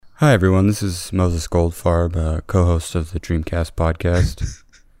Hi, everyone. This is Moses Goldfarb, co-host of the Dreamcast podcast.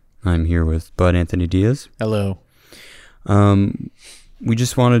 I'm here with Bud Anthony Diaz. Hello. We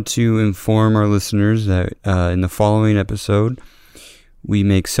just wanted to inform our listeners that in the following episode, we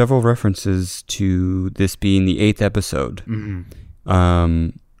make several references to this being the 8th episode. Mm-hmm.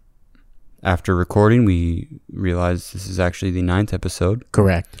 After recording, we realized this is actually the 9th episode.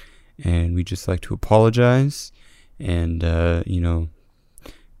 Correct. And we just like to apologize and,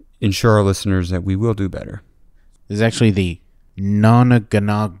 ensure our listeners that we will do better. This is actually the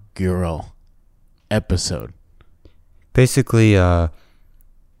non-inaugural episode. Basically,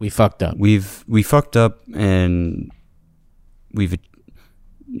 we fucked up. We fucked up, and we.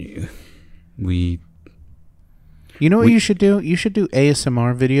 You know what you should do? You should do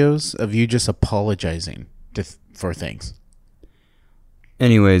ASMR videos of you just apologizing for things.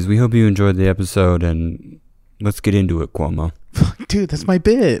 Anyways, we hope you enjoyed the episode, and let's get into it, Cuomo. Dude, that's my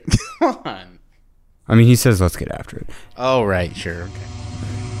bit. Come on. I mean, he says let's get after it. Oh, right. Sure. Okay.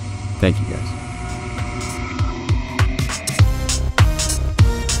 Thank you, guys.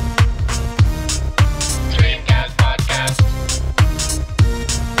 Dreamcast podcast.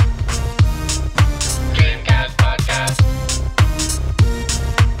 Dreamcast podcast.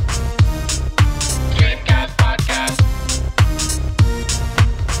 Dreamcast podcast.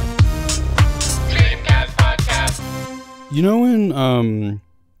 Dreamcast podcast. You know when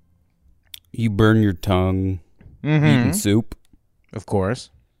you burn your tongue eating soup? Of course.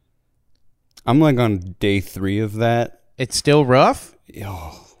 I'm like on day 3 of that. It's still rough?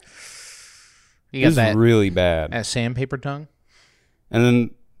 Oh, You got that really bad. that sandpaper tongue? And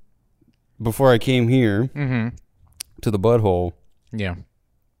then before I came here to the butthole, Yeah.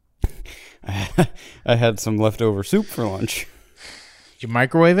 I had some leftover soup for lunch. Did you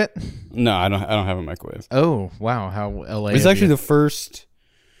microwave it? No, I don't have a microwave. Oh, wow. How LA. It's actually the first.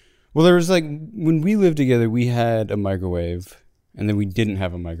 Well, there was like when we lived together, we had a microwave, and then we didn't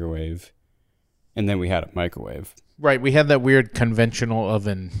have a microwave, and then we had a microwave. Right. We had that weird conventional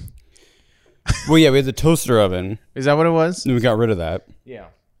oven. Well, yeah, we had the toaster oven, Is that what it was? and we got rid of that. Yeah.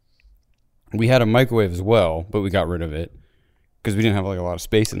 We had a microwave as well, but we got rid of it because we didn't have like a lot of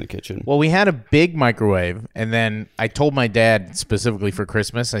space in the kitchen. Well, we had a big microwave, and then I told my dad specifically for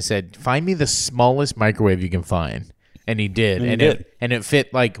Christmas, I said, find me the smallest microwave you can find. And he did. And it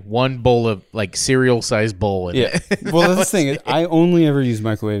fit like one bowl of like cereal-sized bowl in Yeah. it. Well, that's the thing. I only ever use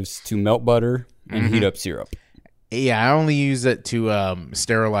microwaves to melt butter and heat up syrup. Yeah, I only use it to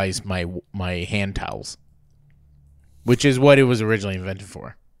sterilize my hand towels, which is what it was originally invented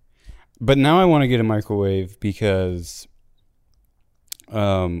for. But now I want to get a microwave because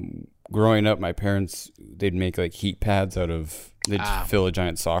growing up, my parents, they'd make like heat pads out of, they'd fill a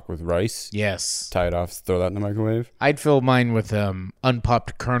giant sock with rice, Yes. tie it off, throw that in the microwave. I'd fill mine with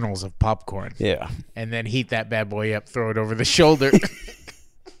unpopped kernels of popcorn. Yeah. And then heat that bad boy up, throw it over the shoulder.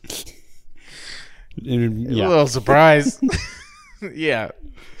 A little surprise. Yeah.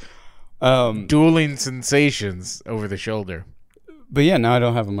 Dueling sensations over the shoulder. But yeah, now I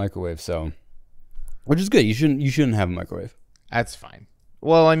don't have a microwave, so, which is good. You shouldn't have a microwave. That's fine.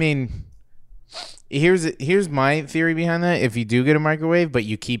 Well, I mean, here's my theory behind that. If you do get a microwave, but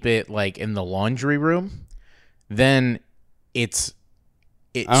you keep it like in the laundry room, then I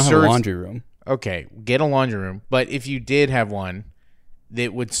don't have a laundry room. Okay, get a laundry room. But if you did have one,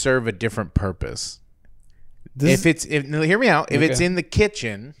 that would serve a different purpose. Hear me out. If it's in the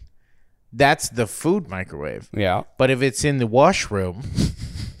kitchen, that's the food microwave. Yeah. But if it's in the washroom,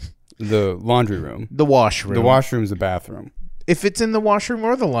 The laundry room. the washroom. The washroom's the bathroom. If it's in the washroom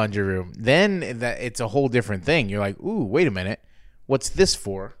or the laundry room, then it's a whole different thing. You're like, ooh, wait a minute. What's this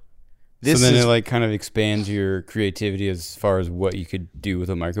for? So then it like kind of expands your creativity as far as what you could do with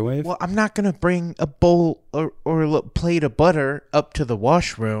a microwave. Well, I'm not going to bring a bowl or a plate of butter up to the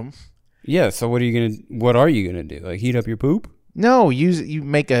washroom. Yeah, so what are you gonna do? Like heat up your poop? No, you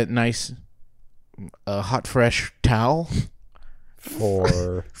make a nice hot fresh towel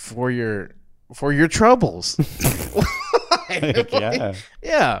For your troubles. yeah.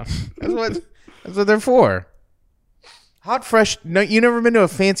 Yeah. That's what they're for. Hot fresh. No, you never been to a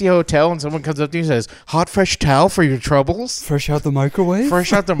fancy hotel and someone comes up to you and says, "Hot fresh towel for your troubles." Fresh out the microwave?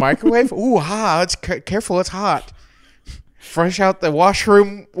 Fresh out the microwave. Ooh, It's careful. It's hot. Fresh out the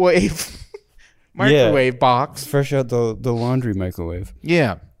washroom microwave box. Fresh out the laundry microwave.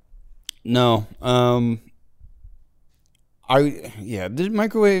 Yeah. No. The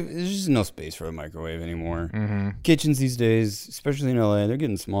microwave, there's just no space for a microwave anymore. Mm-hmm. Kitchens these days, especially in LA, they're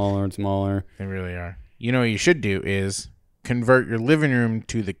getting smaller and smaller. They really are. You know what you should do is convert your living room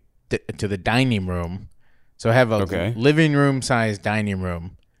to the dining room. So have a living room sized dining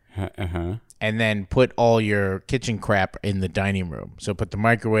room Uh-huh. and then put all your kitchen crap in the dining room. So put the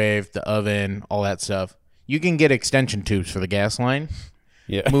microwave, the oven, all that stuff. You can get extension tubes for the gas line.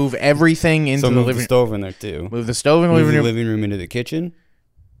 Yeah. Move everything into So the move living the stove in there too. Move the stove in the Move living the room. living room into the kitchen.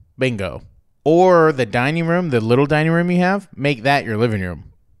 Bingo. Or the dining room, the little dining room you have, make that your living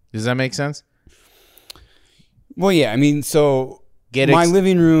room. Does that make sense? Well, yeah. I mean, so Get my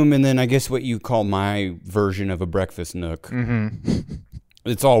living room, and then I guess what you call my version of a breakfast nook. Mm-hmm.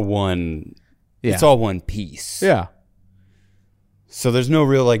 It's all one. Yeah. It's all one piece. Yeah. So there's no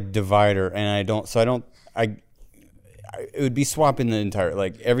real like divider, and I don't. It would be swapping the entire,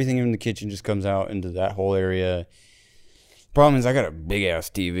 like, everything in the kitchen just comes out into that whole area. Problem is, I got a big ass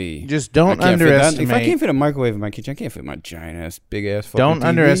TV. Just don't I can't fit that. underestimate. If I can't fit a microwave in my kitchen, I can't fit my giant ass, big ass fucking Don't TV.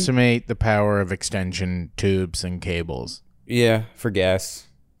 underestimate the power of extension tubes and cables Yeah, for gas,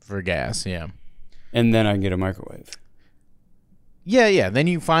 for gas. Yeah. and then I can get a microwave. Yeah. Then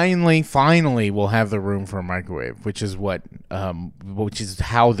you finally will have the room for a microwave, which is which is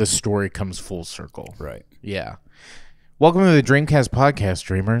how the story comes full circle. Right. Yeah. Welcome to the Dreamcast podcast,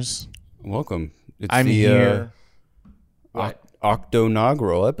 dreamers. Welcome. It's I'm the, here. What?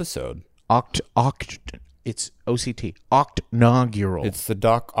 Octonaugural episode. It's OCT. Octonaugural. It's the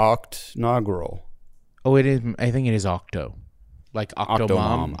Octonaugural. Oh, it is. I think it is octo, like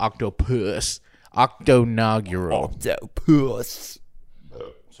octomom, Octomom. octopus, octonaugural. Octopus.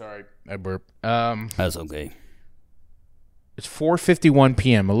 Sorry, I burped. That's okay. It's 4:51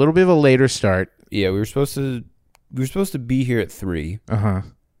 p.m. A little bit of a later start. Yeah, we were supposed to be here at 3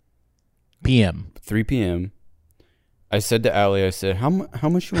 p.m. 3 p.m. I said to Allie, I said, how much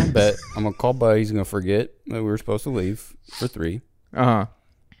you want to bet? I'm going to call Buddy. He's going to forget that we were supposed to leave for 3.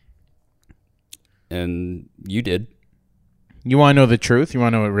 And you did. You want to know the truth? You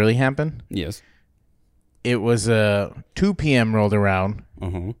want to know what really happened? Yes. It was 2 p.m. rolled around.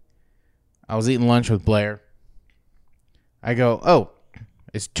 Uh-huh. I was eating lunch with Blair. I go, oh,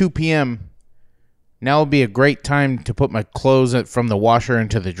 it's 2 p.m. Now would be a great time to put my clothes from the washer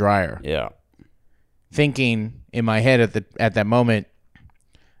into the dryer. Yeah. Thinking in my head at that moment,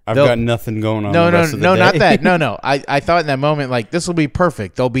 I've got nothing going on. the rest of the day. not that. No. I thought in that moment, like, this will be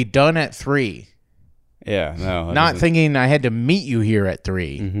perfect. They'll be done at 3. Yeah, no. Not thinking I had to meet you here at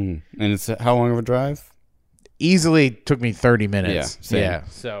 3. Mm-hmm. And it's how long of a drive? Easily took me 30 minutes. Yeah, same. Yeah.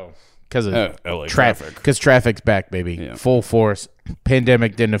 So, because of LA traffic. Because traffic's back, baby. Yeah. Full force.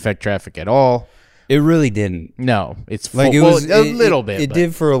 Pandemic didn't affect traffic at all. It really didn't. No. It's Like, a little bit. It but-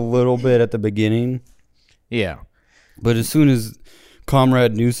 did for a little bit at the beginning. Yeah. But as soon as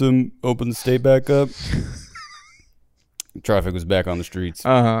Comrade Newsom opened the state back up, traffic was back on the streets.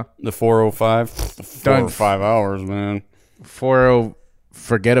 Uh-huh. The 405, 4 Done. or 5 hours, man. 40,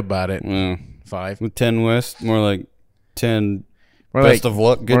 forget about it. Yeah. 5. With 10 West, more like 10 More best like, of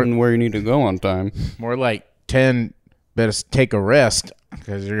luck getting where you need to go on time. more like 10, better take a rest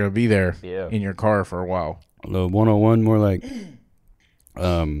because you're going to be there in your car for a while. The 101, more like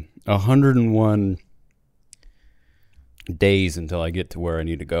 101 days until I get to where I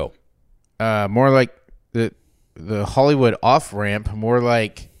need to go. More like the Hollywood off-ramp, more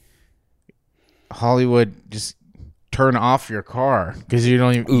like Hollywood just turn off your car because you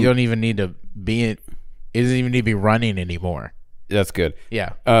don't even need to be it doesn't even need to be running anymore. That's good.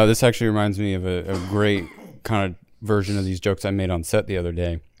 Yeah. This actually reminds me of a great kind of version of these jokes I made on set the other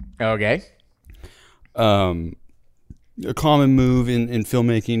day. Okay. A common move in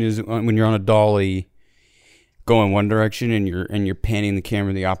filmmaking is when you're on a dolly going one direction and you're panning the camera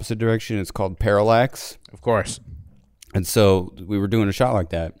in the opposite direction. It's called parallax. Of course. And so we were doing a shot like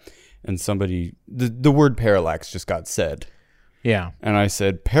that, and somebody the word parallax just got said. Yeah. And I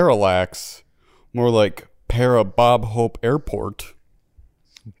said, parallax, more like Para Bob Hope Airport.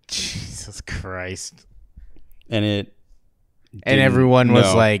 Jesus Christ. And everyone was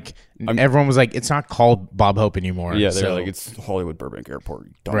no. like, it's not called Bob Hope anymore. Yeah, they're so, like, it's Hollywood Burbank Airport,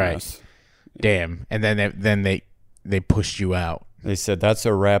 you dumbass. Right. Damn. And then they pushed you out. They said, that's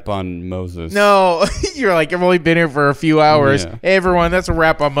a wrap on Moses. No, you're like, I've only been here for a few hours. Yeah. Hey, everyone, that's a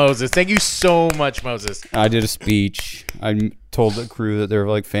wrap on Moses. Thank you so much, Moses. I did a speech. I told the crew that they were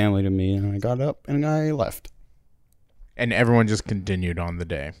like family to me, and I got up and I left. And everyone just continued on the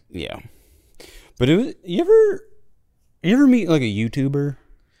day. Yeah. But it was, you ever meet like a YouTuber?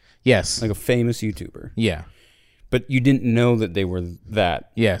 Yes. Like a famous YouTuber? Yeah. But you didn't know that they were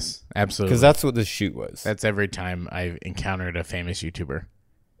that. Yes, absolutely. Because that's what this shoot was. That's every time I've encountered a famous YouTuber.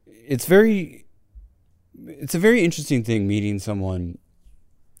 It's a very interesting thing meeting someone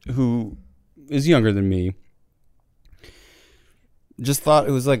who is younger than me. Just thought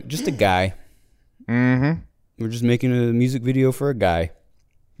it was like just a guy. Mm-hmm. We're just making a music video for a guy.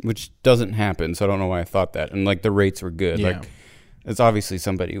 which doesn't happen. So I don't know why I thought that. And like the rates were good. Yeah. Like it's obviously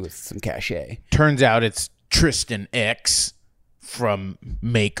somebody with some cachet. Turns out it's Tristan X from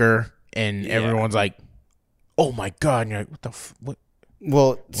Maker, and everyone's like, "Oh my god!" And you're like, "What the what?"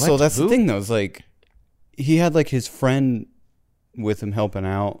 Well, so that's Who? the thing though. Is like he had like his friend with him helping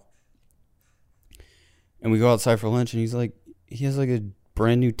out, and we go outside for lunch, and he's like, he has like a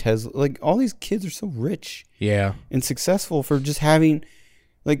brand new Tesla. Like all these kids are so rich, Yeah, and successful for just having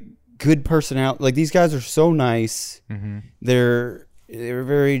like good personality. Like these guys are so nice. mm-hmm. They're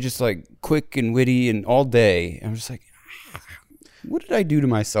very just like quick and witty and all day. I'm just like, what did I do to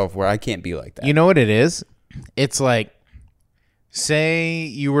myself where I can't be like that? You know what it is? It's like, say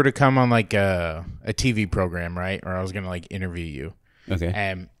you were to come on like a TV program, right? Or I was gonna like interview you, Okay,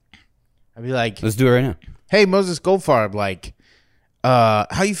 and I'd be like, let's do it right now. "Hey, Moses Goldfarb, like,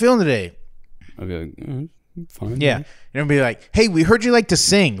 how you feeling today?" I'll be like, fine. Yeah, and I'd be like, "Hey, we heard you like to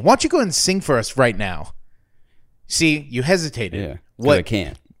sing. Why don't you go and sing for us right now?" See, you hesitated. Yeah. What? I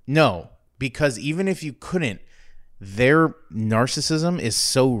can't. No, because even if you couldn't, their narcissism is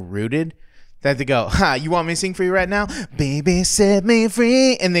so rooted that they go, "Ha, you want me to sing for you right now? Baby, set me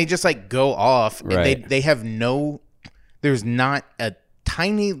free." And they just like go off. And Right. they have there's not a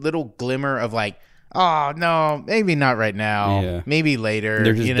tiny little glimmer of like, "Oh, no, maybe not right now. Yeah. Maybe later."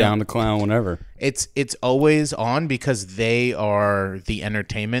 They're just you know? down to clown whenever. It's always on because they are the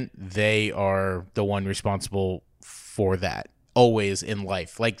entertainment. They are the one responsible for that. Always in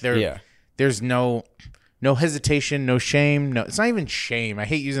life. Like there's no hesitation, no shame. No, it's not even shame. I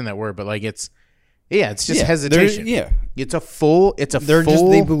hate using that word, but like it's just hesitation. It's a full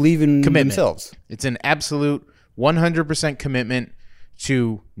They believe in commitment. themselves. It's an absolute 100% commitment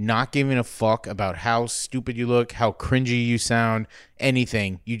to not giving a fuck about how stupid you look, how cringy you sound,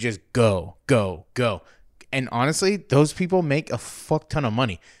 anything. You just go. And honestly, those people make a fuck ton of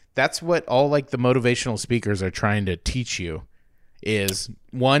money. That's what all like the motivational speakers are trying to teach you is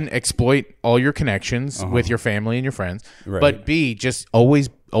one, exploit all your connections with your family and your friends, Right. but B, just always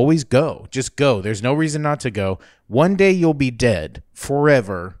go. Just go. There's no reason not to go. One day you'll be dead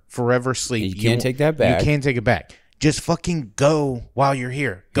forever sleep. You can't take that back. You can't take it back. Just fucking go while you're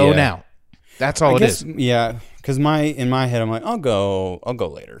here. Go Yeah. now. That's all I it guess, is. yeah, because in my head, I'm like, I'll go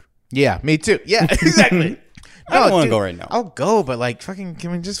later. Yeah, me too. Yeah, exactly. I don't want to dude, go right now. I'll go, but like fucking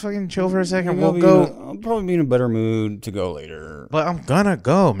can we just fucking chill for a second? Maybe We'll go. I'll probably be in a better mood to go later. But I'm gonna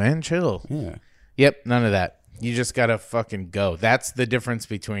go, man. Chill. Yeah. Yep, none of that. You just gotta fucking go. That's the difference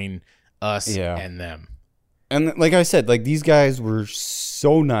between us and them. And like I said, like these guys were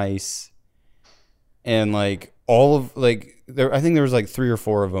so nice, and like all of like I think there was like 3 or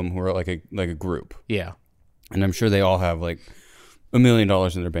 4 of them who were like a group, Yeah. and I'm sure they all have like $1 million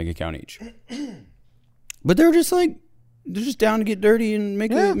in their bank account each. But they're just down to get dirty and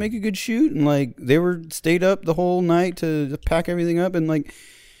make a good shoot, and like they were stayed up the whole night to pack everything up, and like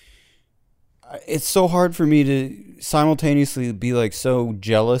it's so hard for me to simultaneously be like so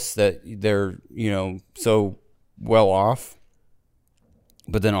jealous that they're so well off,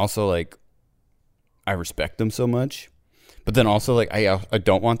 but then also like I respect them so much, but then also like I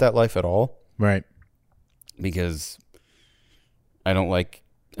don't want that life at all, Right. because I don't like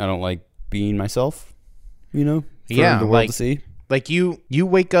being myself. For the world to see. Like you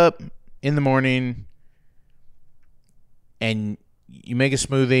wake up in the morning and you make a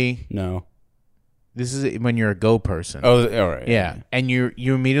smoothie. No. This is when you're a go person. Oh, all right. Yeah. And you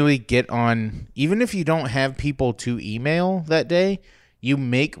immediately get on, even if you don't have people to email that day, you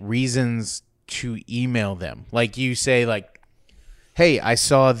make reasons to email them. Like you say like, "Hey, I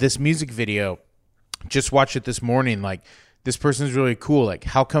saw this music video. Just watched it this morning. Like, this person's really cool. Like,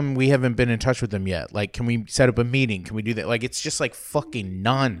 how come we haven't been in touch with them yet? Like, can we set up a meeting? Can we do that?" Like, it's just like fucking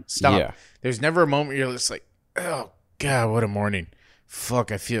nonstop. Yeah. There's never a moment where you're just like, "Oh God, what a morning.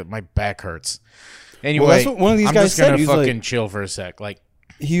 Fuck, I feel my back hurts." Anyway, Well, that's what one of these I'm guys just gonna said. He's fucking like- chill for a sec. Like,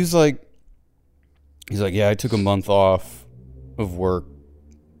 He's like, yeah, I took a month off of work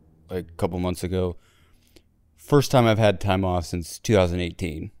like a couple months ago. First time I've had time off since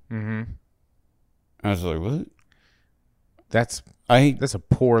 2018. mm-hmm. I was like, what? That's I a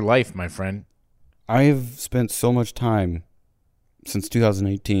poor life, my friend. have spent so much time since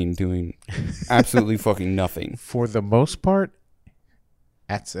 2018 doing absolutely fucking nothing. For the most part,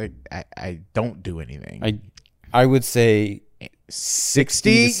 I don't do anything. I would say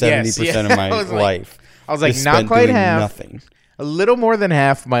 60 to 70% of my I was life. I was like, is not spent quite doing half. Nothing. A little more than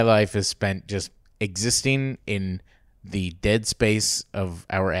half my life is spent just existing in the dead space of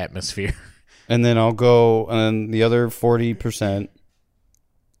our atmosphere. And then I'll go, and the other 40%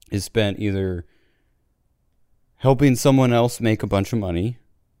 is spent either helping someone else make a bunch of money,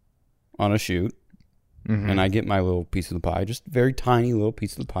 on a shoot, and I get my little piece of the pie, just very tiny little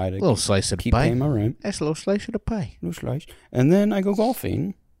piece of the pie to little slice of the keep pie. paying my rent. That's a little slice of the pie. Little slice. And then I go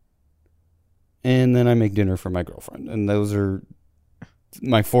golfing, and then I make dinner for my girlfriend. And those are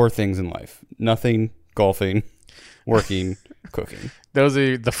my 4 things in life. Nothing, golfing, working, cooking. Those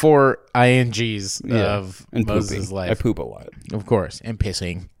are the 4 INGs of and Moses' pooping. life. I poop a lot. Of course. And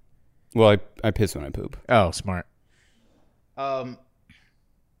pissing. Well, I piss when I poop. Oh, smart.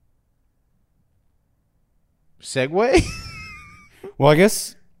 Segue? Well, I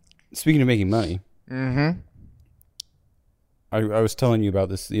guess, speaking of making money, Mm-hmm. I was telling you about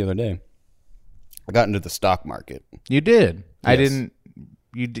this the other day. I got into the stock market. You did. I Yes. didn't.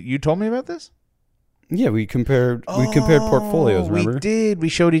 You told me about this? Yeah, we compared portfolios, remember? We did. We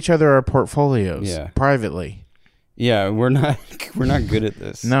showed each other our portfolios. Yeah. Privately. Yeah, we're not good at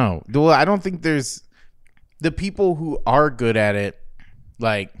this. No. Well, I don't think there's the people who are good at it,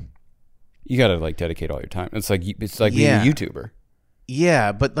 like, You got to like dedicate all your time. It's like Yeah. being a YouTuber.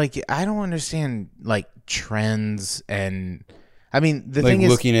 yeah, but like I don't understand like trends and I mean the Like thing is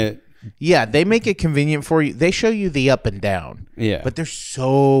looking at yeah, they make it convenient for you. They show you the up and down. yeah. But there's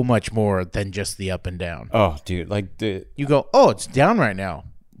so much more than just the up and down. Oh, dude, like You go, "Oh, it's down right now."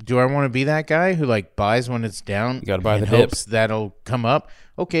 Do I want to be that guy who like buys when it's down? You gotta buy and the dip. hopes that'll come up.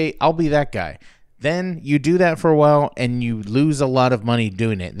 Okay, I'll be that guy. Then you do that for a while and you lose a lot of money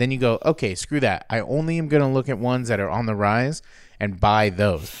doing it. Then you go, okay, screw that. I only am going to look at ones that are on the rise and buy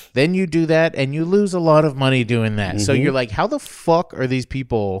those. Then you do that and you lose a lot of money doing that. So you're like, how the fuck are these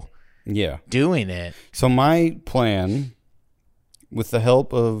people yeah. doing it? So my plan, with the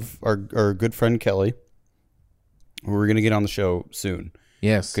help of our good friend Kelly, who we're gonna get on the show soon,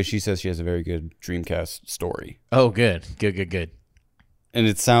 Yes. because she says she has a very good Dreamcast story, Oh, good. Good. and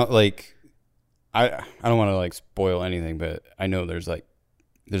it sounds like I don't want to like spoil anything, but I know there's a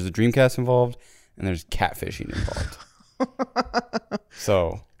Dreamcast involved and there's catfishing involved. So,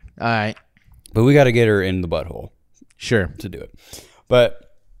 All right. but we got to get her in the butthole Sure. to do it.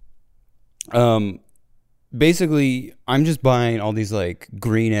 But basically, I'm just buying all these like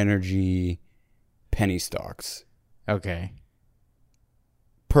green energy penny stocks Okay.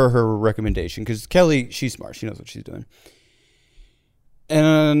 per her recommendation, because Kelly, she's smart, she knows what she's doing,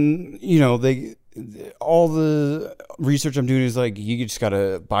 and all the research I'm doing is like you just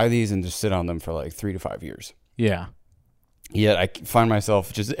gotta buy these and just sit on them for like 3 to 5 years. Yeah. Yet I find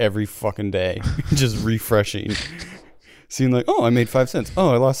myself just every fucking day just refreshing, seeing like, oh, I made 5 cents,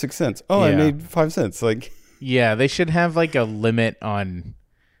 oh, I lost 6 cents, oh, I Yeah. made 5 cents, like. Yeah, they should have like a limit on,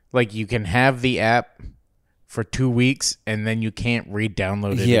 like you can have the app for 2 weeks and then you can't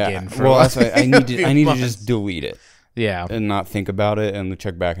re-download it again. For Well, like that's why I need to. a few I need to months. just delete it Yeah, and not think about it and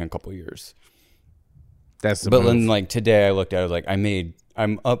check back in a couple years. that's the But move. then, like today, I looked at it like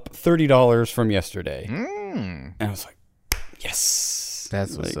I'm up $30 from yesterday, Mm, and I was like, yes,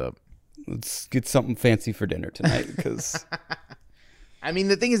 that's what's Like, up. Let's get something fancy for dinner tonight because I mean,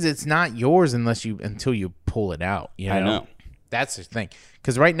 the thing is, it's not yours until you pull it out. You know? I know. That's the thing.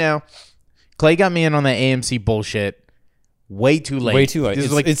 Because right now, Clay got me in on the AMC bullshit way too late. Way too late. This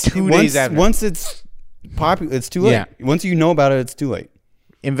is like 2 once, days after. Once it's popular, it's too late. Yeah. Once you know about it, it's too late.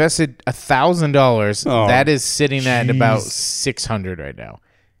 Invested $1,000. Oh, That is sitting at about jeez. $600 right now.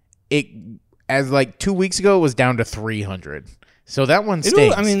 It as like 2 weeks ago, it was down to $300. So that one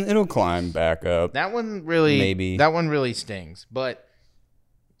stings. It'll climb back up. That one really Maybe. That one really stings. But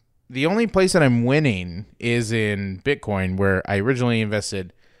the only place that I'm winning is in Bitcoin, where I originally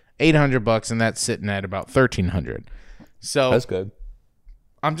invested $800 and that's sitting at about $1,300. So That's good.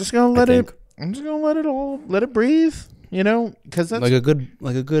 I'm just gonna let think. it. I'm just gonna let it breathe. You know, because that's Like a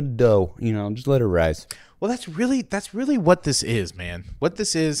good dough. Just let it rise. well, that's really what this is, man. What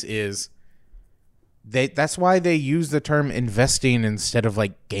this is that's why they use the term investing instead of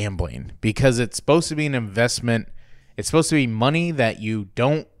like gambling, because it's supposed to be an investment. It's supposed to be money that you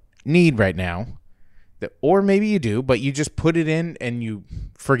don't need right now, or maybe you do, but you just put it in and you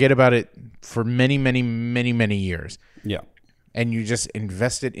forget about it for many, many, many, many years. Yeah. And you just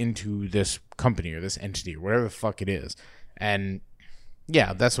invest it into this company or this entity or whatever the fuck it is. And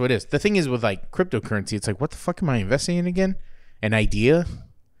yeah, that's what it is. The thing is with like cryptocurrency, it's like, what the fuck am I investing in again? An idea?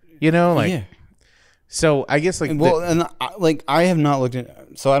 Yeah. So I guess like, I have not looked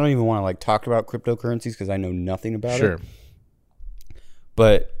at, so I don't even want to like talk about cryptocurrencies because I know nothing about sure. it.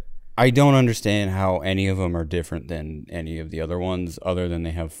 But I don't understand how any of them are different than any of the other ones, other than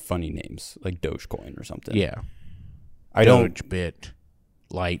they have funny names like Dogecoin or something. Yeah. I don't. Dogebit,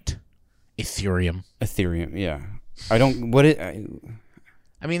 Light, Ethereum. Ethereum. Yeah. I don't. What it.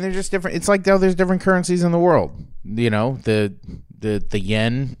 I mean, they're just different. It's like how there's different currencies in the world. The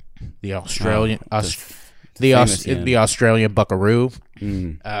yen the Australian famous the Australian buckaroo.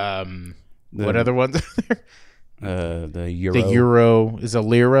 Mm. What other ones are there? The euro. The euro is a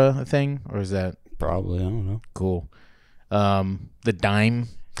lira a thing, or is that Probably, I don't know. cool? The dime.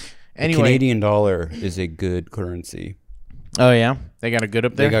 The Anyway, Canadian dollar is a good currency. oh yeah, they got a good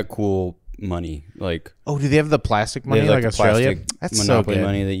up there. They got cool money, like oh, do they have the plastic they money have, like the Australia? plastic That's so monopoly good.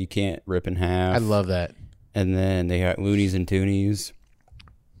 money that you can't rip in half. I love that. And then they got loonies and toonies.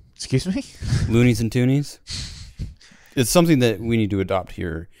 Excuse me. Loonies and toonies. It's something that we need to adopt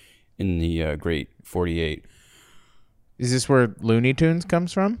here in the Great 48. Is this where Looney Tunes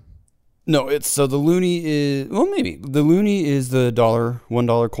comes from? No, it's so the loonie is maybe the loonie is the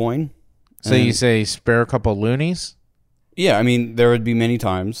 $1 coin. So you say spare a couple loonies? Yeah, I mean there would be many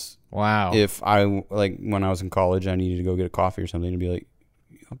times Wow. if I like when I was in college I needed to go get a coffee or something to be like,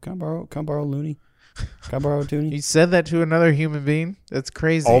 can I borrow a loonie? Can I borrow a toonie? You said that to another human being? That's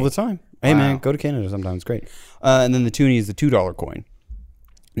crazy. All the time. Hey Wow. man, go to Canada sometimes. It's great. And then the toonie is the $2 coin.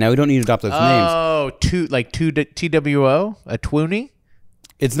 Now we don't need to adopt those names. Oh, TWO? A twoonie?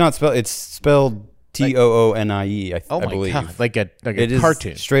 It's not spelled. It's spelled TOONIE. Oh I my believe. god. Like a It is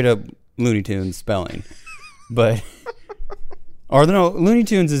cartoon. straight up Looney Tunes spelling, but or no, Looney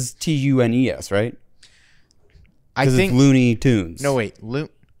Tunes is TUNES, right? I Because think it's Looney Tunes. no wait.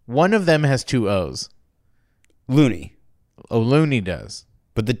 One of them has two O's. Looney. Oh, Looney does.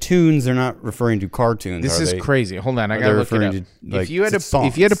 But the tunes are not referring to cartoons. This are is they? crazy. Hold on, I Are gotta they look it up. referring to, like, if you had to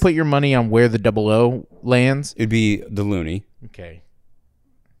songs? put your money on where the double O lands, It'd be the Looney, okay.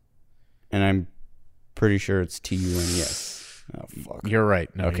 and I'm pretty sure it's TUNES. Oh fuck. You're right.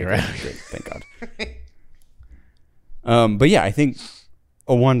 No, Okay, you're right. good. Thank God. But yeah, I think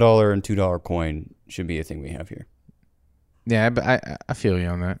a $1 and $2 coin should be a thing we have here. Yeah, but I feel you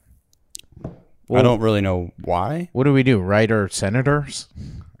on that. I don't really know why. What do we do? Write our senators?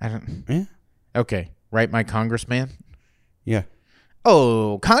 I don't. Yeah. Okay, write my congressman. Yeah.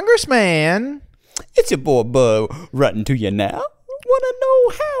 Oh, congressman. It's your boy Bub writing to you now. Wanna know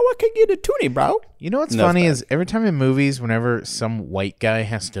how I can get a toonie, bro? You know what's No, funny it's is every time in movies, whenever some white guy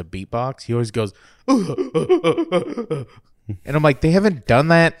has to beatbox, he always goes, and I'm like, they haven't done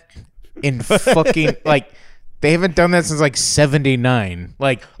that in fucking like. They haven't done that since like 79.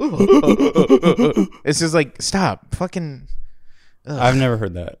 Like, it's just like, stop. Fucking. Ugh. I've never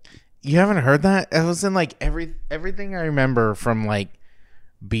heard that. You haven't heard that? It was in like everything I remember from like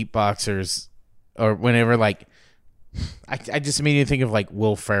beatboxers or whenever like. I just immediately think of like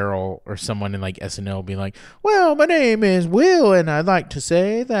Will Ferrell or someone in like SNL being like, well, my name is Will and I'd like to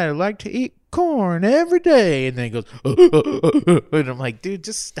say that I like to eat corn every day. And then he goes, and I'm like, dude,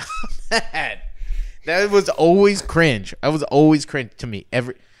 just stop that. That was always cringe. I was always cringe to me.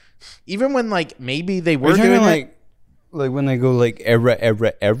 Even when like maybe they were doing like when they go like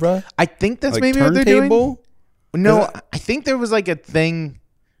era. I think that's Like maybe what they're doing. turntable? No, I think there was like a thing.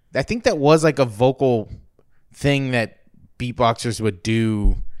 I think that was like a vocal thing that beatboxers would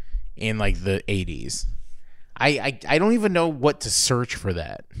do in like the 80s. I don't even know what to search for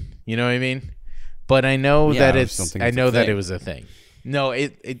that. You know what I mean? But I know that I still it's. think I it's a know that thing. it was a thing. No,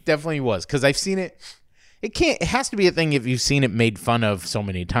 it definitely was because I've seen it. It can't. It has to be a thing if you've seen it made fun of so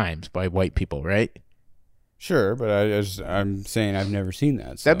many times by white people, right? Sure, but I'm saying I've never seen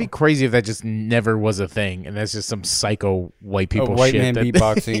that. So. That'd be crazy if that just never was a thing, and that's just some psycho white a people white shit. man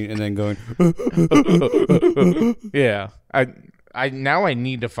beatboxing and then going. Yeah, I now I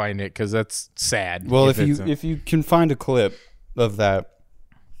need to find it because that's sad. Well, it's if you can find a clip of that,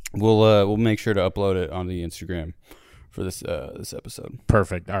 we'll make sure to upload it on the Instagram for this episode.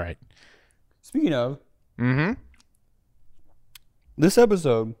 perfect. All right. Speaking of Mm-hmm. this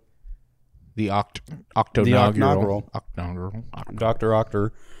episode, The inaugural. octonaugural. Dr. Octor,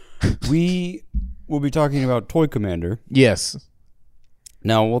 we will be talking about Toy Commander. Yes.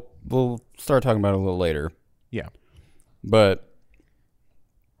 Now we'll start talking about it a little later, Yeah. but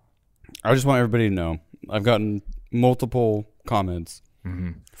I just want everybody to know I've gotten multiple comments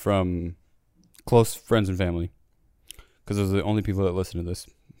from close friends and family because those are the only people that listen to this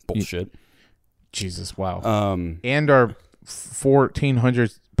bullshit. Jesus. Wow. And our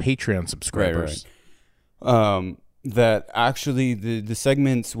 1,400 Patreon subscribers. right. That actually the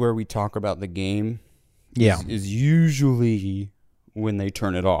segments where we talk about the game is usually when they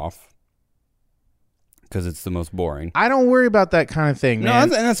turn it off because it's the most boring. I don't worry about that kind of thing, No, man.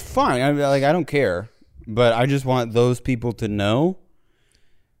 and that's fine. I don't care, but I just want those people to know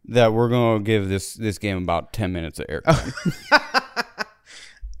that we're going to give this game about 10 minutes of airtime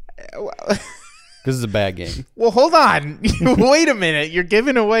because it's a bad game. Well, hold on. Wait a minute. You're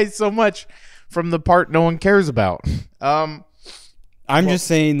giving away so much from the part no one cares about. I'm I'm just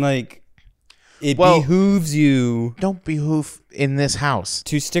saying, like, it Well- behooves you Don't behoof in this house.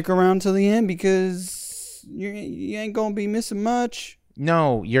 to stick around till the end because you ain't gonna be missing much.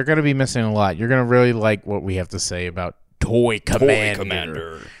 No, you're going to be missing a lot. You're going to really like what we have to say about Toy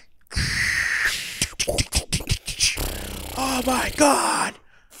Commander. Oh my God!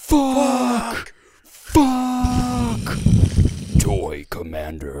 Fuck! Toy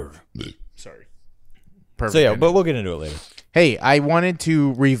Commander. Sorry. Perfect. So yeah, but we'll get into it later. Hey, I wanted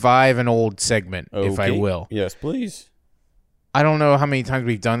to revive an old segment, if I Okay. will. Yes, please. I don't know how many times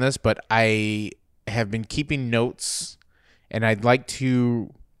we've done this, but I have been keeping notes, and I'd like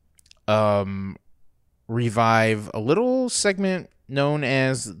to revive a little segment known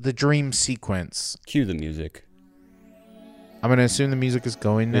as the dream sequence. Cue the music. I'm going to assume the music is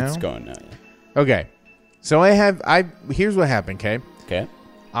going now. It's going now. Okay. So here's what happened, okay? Okay.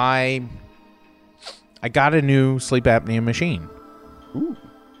 I got a new sleep apnea machine. Ooh.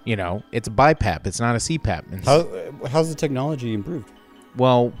 You know, it's a BiPAP. It's not a CPAP. How's the technology improved?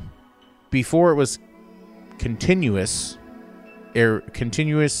 Well, before it was continuous air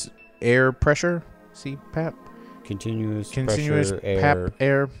pressure, CPAP. Continuous Continuous pressure air. PAP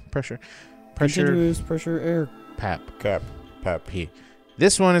air pressure. Continuous pressure air. PAP. PAP. P.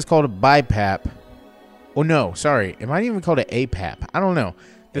 This one is called a BiPAP. Oh no, sorry. It might even called it APAP. I don't know.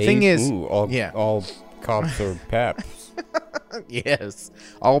 The thing is, all cops are paps. yes,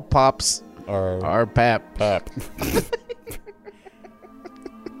 all pops are pap. Pap.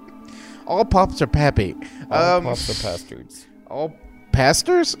 All pops are pappy. All pops are pastors. All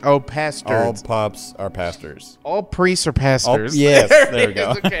pastors? Oh, All pastors. pops are pastors. All priests are pastors. yes, there we it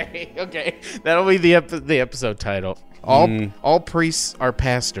go. is. Okay. That'll be the episode title. All priests are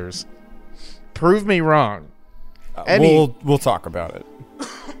pastors. Prove me wrong. We'll talk about it.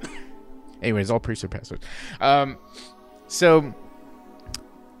 Anyways, all priests are pastors. So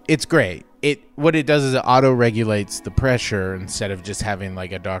it's great. What it does is it auto regulates the pressure instead of just having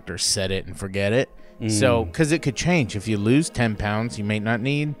like a doctor set it and forget it. So because it could change. If you lose 10 pounds, you may not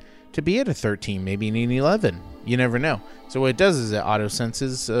need to be at a 13. Maybe you need 11. You never know. So what it does is it auto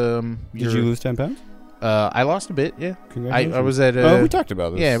senses. Did you lose 10 pounds? I lost a bit. Yeah, Congratulations. I was at. We talked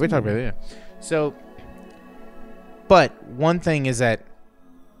about this. Yeah, we talked about it. Yeah. So, but one thing is that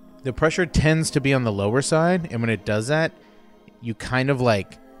the pressure tends to be on the lower side, and when it does that, you kind of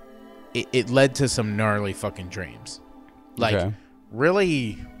like it led to some gnarly fucking dreams, like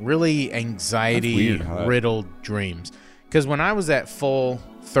really, really anxiety riddled dreams. Because when I was at full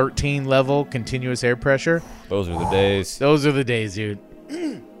 13 level continuous air pressure, Those are the days. those are the days, dude.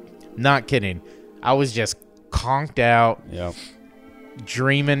 Not kidding. I was just conked out. Yeah.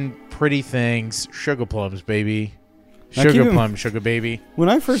 Dreaming pretty things, sugar plums, baby. Now keep Sugar in- plum, sugar baby. When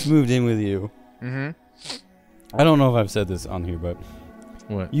I first moved in with you, I don't know if I've said this on here, but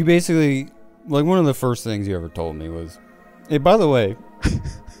What? you basically, like, one of the first things you ever told me was, hey, by the way,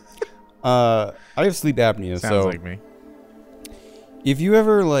 I have sleep apnea, Sounds so like me. if you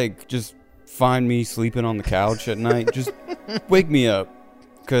ever, like, just find me sleeping on the couch at night, just wake me up,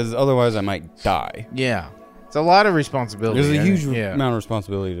 because otherwise I might die. Yeah, it's a lot of responsibility. There's a huge yeah. amount of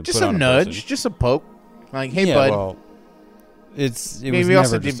responsibility to Just put a on nudge, person. just a poke. Like, hey, Yeah, bud. well, it was Maybe never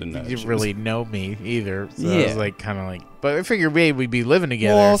also just a didn't nudge. you It was- really know me either. So I Yeah. was like, kind of like, but I figured maybe we'd be living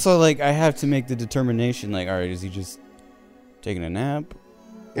together. Well, also, like, I have to make the determination, like, all right, is he just taking a nap?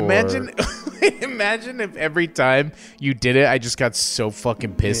 Or- Imagine, imagine if every time you did it, I just got so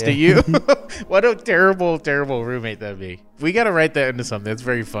fucking pissed at you. What a terrible, terrible roommate that'd be. We got to write that into something. That's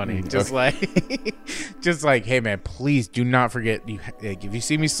very funny. Just like, hey man, please do not forget. Like, if you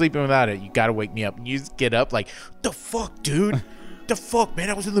see me sleeping without it, you got to wake me up. And you just get up like, the fuck, dude. The fuck, man.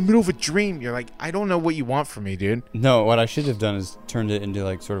 I was in the middle of a dream. You're like, I don't know what you want from me, dude. No, what I should have done is turned it into,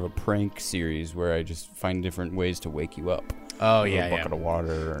 like, sort of a prank series where I just find different ways to wake you up. Oh A yeah, bucket of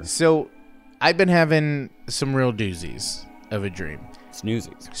water or So, I've been having some real doozies of a dream.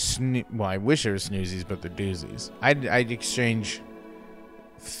 snoozies. Well, I wish there were snoozies, but they're doozies. I'd exchange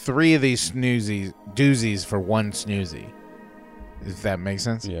 3 of these doozies for 1 snoozy. If that makes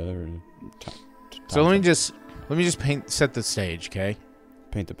sense. Yeah, they're So let me just set the stage, okay?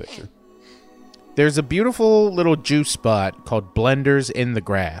 paint the picture. There's a beautiful little juice spot called Blenders in the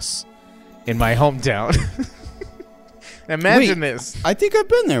Grass in my hometown. Imagine Wait, this. I think I've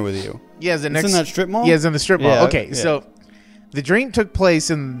been there with you. Yeah, it's It's in that strip mall? Yeah, it's in the strip mall. Yeah, Okay, yeah. so the dream took place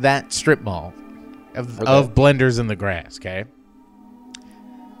in that strip mall of Blenders in the Grass, okay?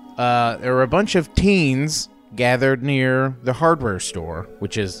 There were a bunch of teens gathered near the hardware store,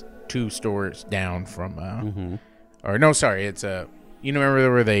 which is 2 stores down from... Or no, sorry, it's... you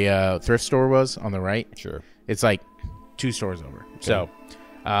remember where the thrift store was on the right? Sure. It's like 2 stores over. So,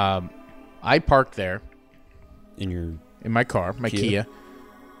 I parked there In my car, my Kia?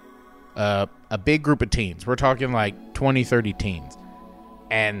 Kia. A big group of teens. We're talking like 20, 30 teens.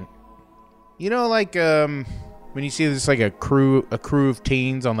 And you know, like when you see this like a crew of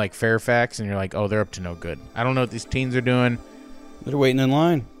teens on like Fairfax, and you're like, oh, they're up to no good. I don't know what these teens are doing. they're waiting in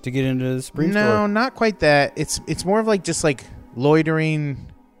line to get into the Supreme No, store. not quite that. It's more of like just like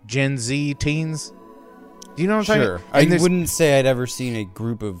loitering Gen Z teens. Do you know what I'm Sure. talking I about? wouldn't say I'd ever seen a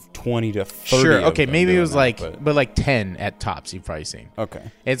group of 20 to 30. Sure. of Okay. them Maybe it doing was that, like, but like 10 at tops. You've probably seen.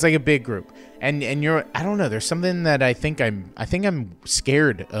 okay. It's like a big group, and you're. I don't know. There's something that I think I'm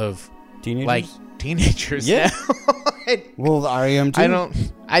scared of. Teenagers? Like teenagers. Yeah. now. Well, I am too. I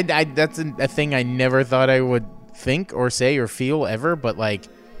don't. I that's a thing I never thought I would think or say or feel ever. But like,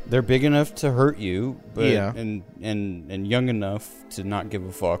 They're big enough to hurt you, but Yeah. and young enough to not give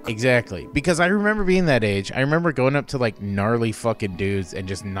a fuck. exactly, because I remember being that age. I remember going up to like gnarly fucking dudes and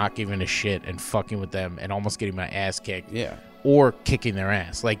just not giving a shit and fucking with them and almost getting my ass kicked. Yeah. Or kicking their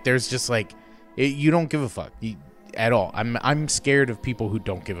ass. Like there's just like you don't give a fuck at all. I'm scared of people who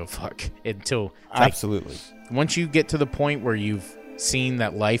don't give a fuck until like, Absolutely. once you get to the point where you've seen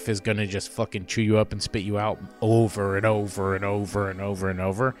that life is gonna just fucking chew you up and spit you out over and over and over and over and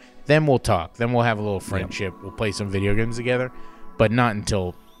over, then we'll talk. Then we'll have a little friendship. We'll play some video games together, but not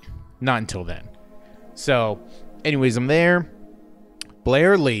until then. So, anyways, I'm there.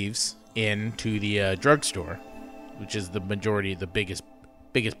 Blair leaves into the drugstore, which is the majority, the biggest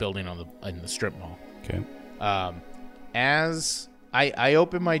building in the strip mall. Okay. As I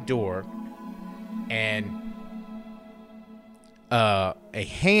open my door, and a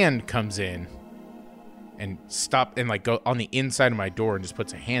hand comes in and stop and like go on the inside of my door and just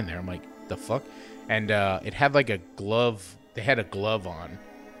puts a hand there. I'm like, the fuck? And it had like a glove. They had a glove on,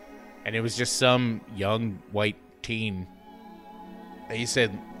 and it was just some young white teen. He's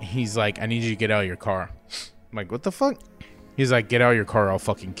like, I need you to get out of your car. I'm like, what the fuck? He's like, get out of your car, I'll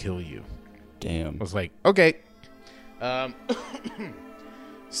fucking kill you. Damn. I was like, okay.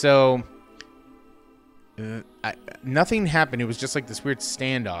 So nothing happened. It was just like this weird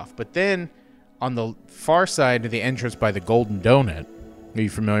standoff. But then on the far side of the entrance by the Golden Donut, are you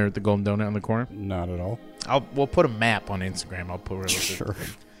familiar with the Golden Donut on the corner? Not at all. We'll put a map on Instagram. I'll put it. Sure.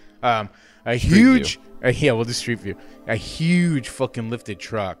 A huge, yeah, we'll do street view. A huge fucking lifted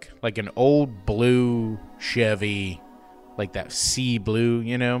truck, like an old blue Chevy, like that sea blue,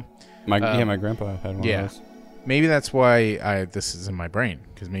 you know. My grandpa had one Yeah. of those. Maybe that's why this is in my brain,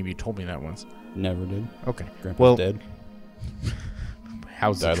 because maybe you told me that once. Never did. Okay. Grandpa's dead.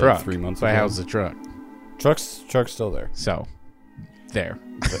 How's the Died like truck? 3 months But ago. how's the truck? Truck's still there. So, there.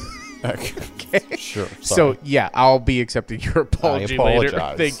 Okay. Sure. So, yeah, I'll be accepting your apology later.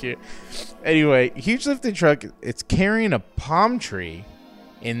 apologize. Thank you. Anyway, huge lifted truck. It's carrying a palm tree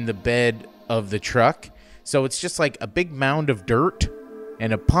in the bed of the truck. So, it's just like a big mound of dirt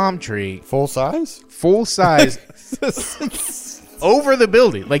and a palm tree. Full size? Full size. Over the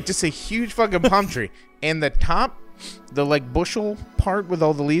building. Like, just a huge fucking palm tree. And the top, the, like, bushel part with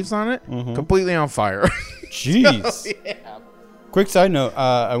all the leaves on it, completely on fire. Jeez. Yeah. Quick side note,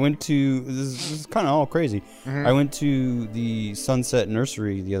 I went to, this is kind of all crazy. I went to the Sunset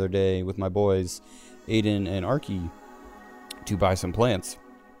Nursery the other day with my boys, Aidan and Arky, to buy some plants.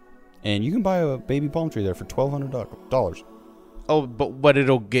 And you can buy a baby palm tree there for $1,200. Oh, but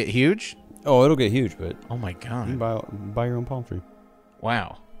it'll get huge? Oh, it'll get huge, but Oh, my you can God. buy your own palm tree.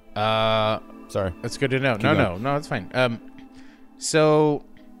 Wow. Sorry. That's good to know. Keep No, going. it's fine. So,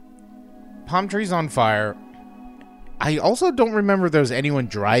 palm tree's on fire. I also don't remember there was anyone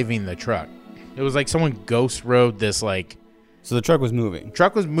driving the truck. It was like someone ghost rode this, like, So the truck was moving.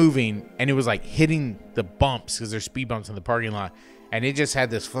 truck was moving, and it was like hitting the bumps because there's speed bumps in the parking lot, and it just had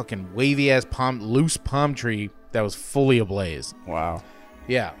this fucking wavy ass loose palm tree that was fully ablaze. Wow.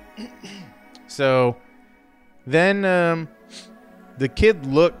 Yeah. So then the kid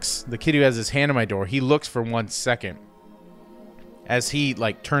who has his hand on my door, he looks for 1 second. As he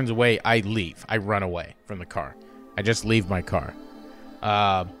like turns away, I leave. I run away from the car. I just leave my car.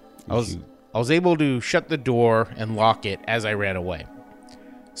 I was able to shut the door and lock it as I ran away.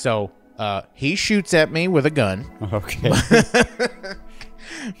 So he shoots at me with a gun, Okay.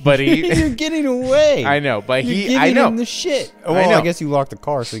 but You're getting away. I know, but You're I giving know. him the shit. I Well, know. I guess you locked the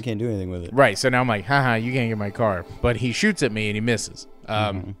car, so you can't do anything with it. Right, so now I'm like, haha, you can't get my car. But he shoots at me and he misses.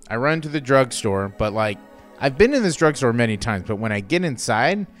 I run to the drugstore, but like, I've been in this drugstore many times, but when I get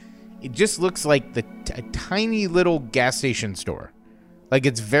inside, it just looks like a tiny little gas station store. Like,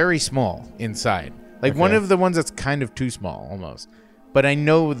 it's very small inside. Like, one Okay. of the ones that's kind of too small, almost. But I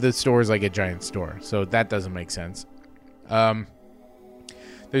know the store is like a giant store, so that doesn't make sense.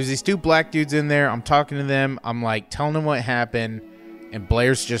 There's these two black dudes in there. I'm talking to them. I'm like telling them what happened. And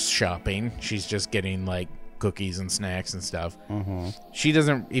Blair's just shopping. She's just getting like cookies and snacks and stuff. She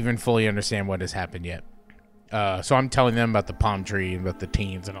doesn't even fully understand what has happened yet. So I'm telling them about the palm tree and about the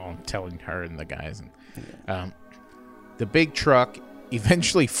teens and all. I'm telling her and the guys. And the big truck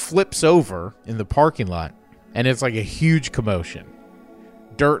eventually flips over in the parking lot. And it's like a huge commotion.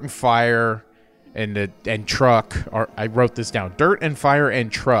 Dirt and fire and truck. I wrote this down. Dirt and fire and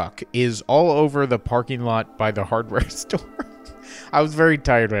truck is all over the parking lot by the hardware store. I was very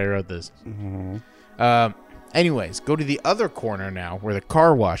tired when I wrote this. Anyways, go to the other corner now where the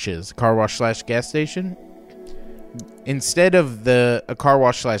car wash is. Car wash / gas station. Instead of a car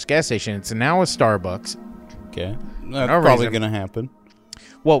wash / gas station, it's now a Starbucks. Okay. That's probably going to happen.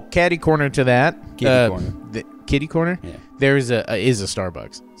 Well, caddy corner to that. Kitty corner. The kitty corner? Yeah. There is a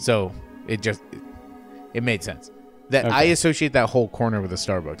Starbucks. So it made sense. That I associate that whole corner with a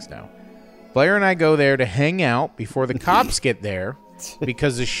Starbucks now. Blair and I go there to hang out before the cops get there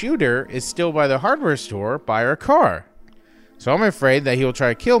because the shooter is still by the hardware store by our car. So I'm afraid that he'll try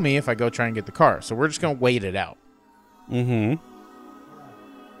to kill me if I go try and get the car. So we're just going to wait it out.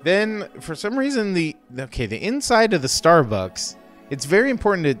 Then, for some reason, the inside of the Starbucks, it's very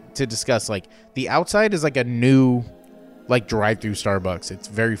important to discuss. Like, the outside is like a new, like, drive-through Starbucks. It's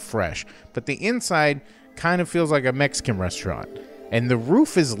very fresh. But the inside kind of feels like a Mexican restaurant. And the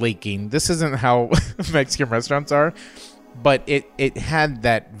roof is leaking. This isn't how Mexican restaurants are. But it had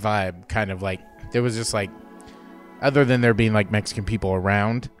that vibe, kind of like, there was just like, other than there being like Mexican people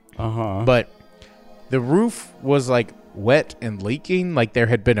around. But the roof was like wet and leaking, like there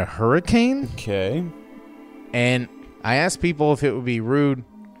had been a hurricane. Okay. And I asked people if it would be rude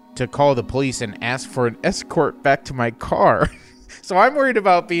to call the police and ask for an escort back to my car. So I'm worried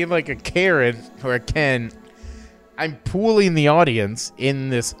about being like a Karen or a Ken. I'm pooling the audience in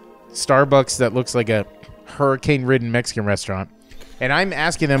this Starbucks that looks like a hurricane-ridden Mexican restaurant. And I'm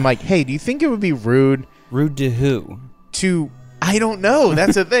asking them, like, hey, do you think it would be rude? Rude to who? I don't know.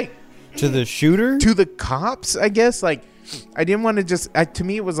 That's the thing. To the shooter? To the cops, I guess. Like, I didn't want to just... to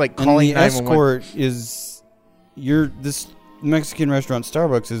me, it was like calling 911. And the escort is... This Mexican restaurant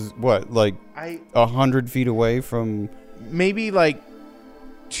Starbucks is what? Like 100 feet away from... Maybe like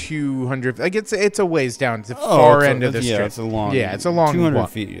 200. Like it's a ways down to the far end of the strip. It's a long. Yeah, it's a long 200 walk.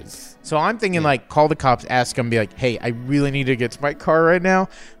 feet. Is, so I'm thinking like call the cops, ask them, be like, hey, I really need to get to my car right now,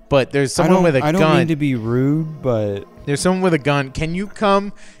 but there's someone with a gun. I don't mean to be rude, but there's someone with a gun. Can you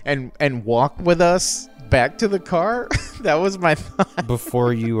come and walk with us back to the car? That was my thought.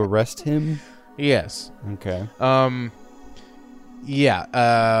 Before you arrest him? Yes. Okay.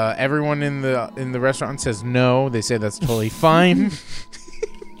 Yeah. Everyone in the restaurant says no. They say that's totally fine.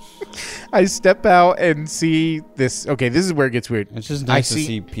 I step out and see this. Okay, this is where it gets weird. It's just nice to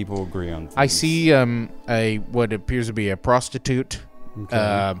see people agree on things. I see what appears to be a prostitute.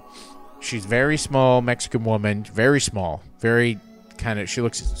 Okay. She's very small, Mexican woman, very small, very kind of. She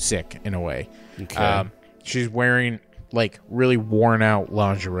looks sick in a way. Okay. She's wearing like really worn out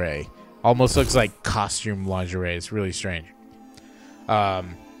lingerie. Almost looks like costume lingerie. It's really strange.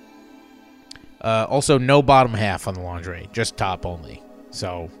 Also, no bottom half on the lingerie, just top only.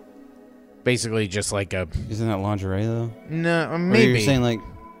 So, basically, just like a. Isn't that lingerie though? No, maybe. Or you're saying like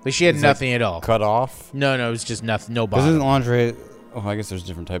she had nothing at all. Cut off? No, it was just nothing. No bottom. Isn't lingerie? Oh, I guess there's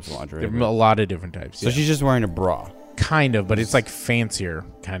different types of lingerie. There are a lot of different types. So she's just wearing a bra. Kind of, but it's like fancier,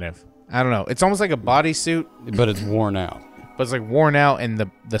 kind of. I don't know. It's almost like a bodysuit, but it's worn out. But it's like worn out, and the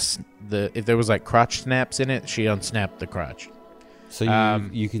if there was like crotch snaps in it, she unsnapped the crotch. So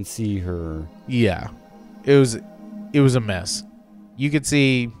you can see her. Yeah, it was a mess. You could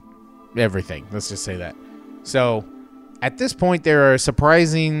see everything. Let's just say that. So at this point, there are a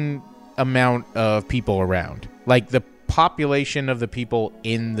surprising amount of people around. Like the population of the people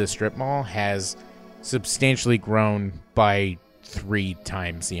in the strip mall has substantially grown by 3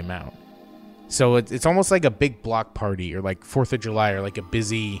 times the amount. So it's almost like a big block party, or like 4th of July, or like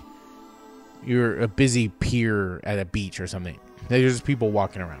you're a busy pier at a beach or something. There's just people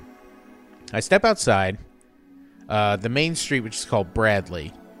walking around. I step outside the main street, which is called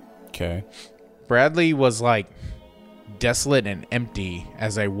Bradley. Okay. Bradley was like desolate and empty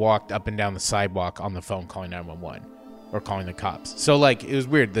as I walked up and down the sidewalk on the phone calling 911 or calling the cops. So like it was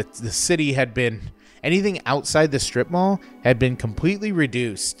weird. The city had been, anything outside the strip mall had been completely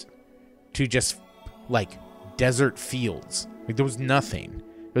reduced to just like desert fields. Like there was nothing.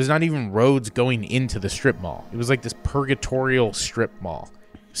 There was not even roads going into the strip mall. It was like this purgatorial strip mall.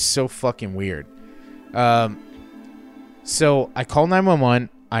 So fucking weird. So I called 911.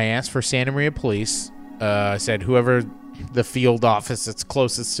 I asked for Santa Maria police. I said, whoever the field office that's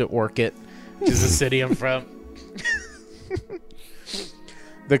closest to Orchid, which is the city I'm from.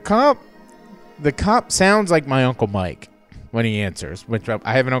 The cop sounds like my Uncle Mike when he answers, which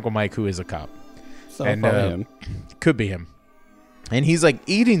I have an Uncle Mike who is a cop. So And probably him. could be him. And he's like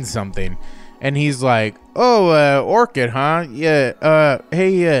eating something, and he's like, "Oh, Orchid, huh? Yeah.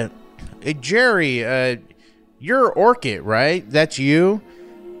 Hey, Jerry, you're Orchid, right? That's you?"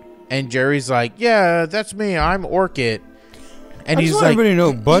 And Jerry's like, "Yeah, that's me. I'm Orchid." And I he's just want like, everybody to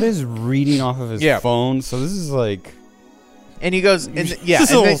know, Bud is reading off of his Yeah. phone, so this is like, and he goes, and yeah,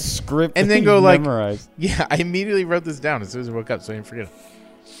 this is a and whole then, script, and that then he go like, memorized. yeah, I immediately wrote this down as soon as I woke up, so I didn't forget it.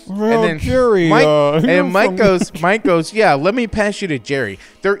 Well, And then Jerry, Mike, you're and Mike from- goes, "Yeah, let me pass you to Jerry."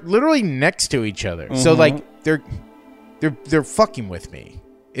 They're literally next to each other, so like they're fucking with me,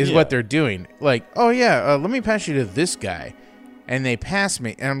 is Yeah. what they're doing. Like, "Oh yeah, let me pass you to this guy," and they pass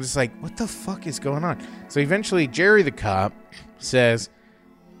me, and I'm just like, "What the fuck is going on?" So eventually, Jerry the cop says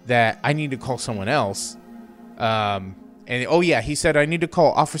that I need to call someone else, and oh yeah, he said I need to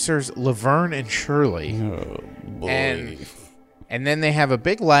call officers Laverne and Shirley, Oh, boy. and then they have a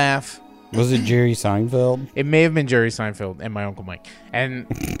big laugh. Was it Jerry Seinfeld? It may have been Jerry Seinfeld and my Uncle Mike. And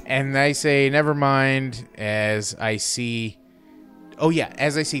I say, never mind, as I see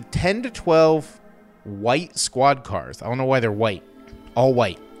 10 to 12 white squad cars. I don't know why they're white. All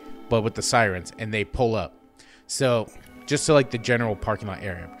white, but with the sirens. And they pull up. So, just to like the general parking lot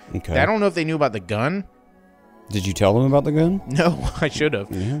area. Okay. I don't know if they knew about the gun. Did you tell them about the gun? No, I should have.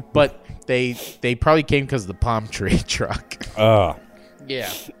 Yeah. But they probably came because of the palm tree truck. Yeah.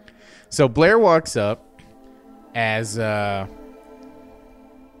 So Blair walks up as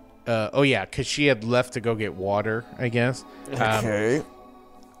because she had left to go get water, I guess. Okay.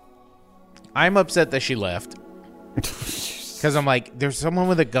 I'm upset that she left because I'm like, there's someone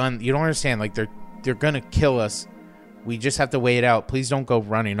with a gun. You don't understand. Like they're gonna kill us. We just have to wait it out. Please don't go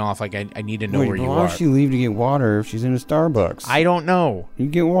running off. Like I need to know where you why are. would she leave to get water if she's in a Starbucks? I don't know. You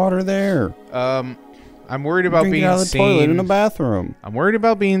get water there. I'm worried about Drink it being out of the seen. toilet in the bathroom. I'm worried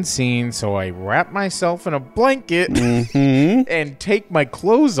about being seen, so I wrap myself in a blanket and take my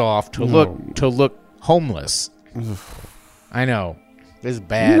clothes off to look homeless. I know. This is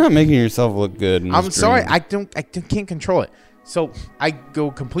bad. You're not making yourself look good. In I'm this sorry. dream. I can't control it. So I go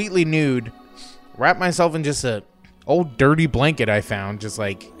completely nude, wrap myself in just a old dirty blanket I found, just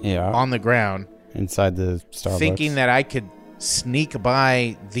like on the ground, inside the Starbucks. thinking that I could sneak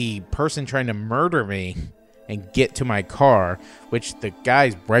by the person trying to murder me and get to my car, which the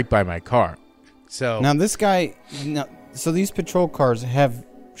guy's right by my car. So Now this guy, so these patrol cars have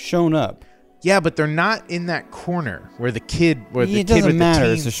shown up. yeah, but they're not in that corner where the kid It kid doesn't with matter.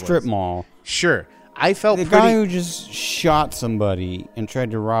 the It's a teens strip was. mall. Sure. I felt The pretty guy who just shot somebody and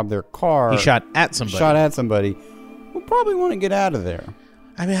tried to rob their car. he shot at somebody. Shot at somebody. Will probably want to get out of there.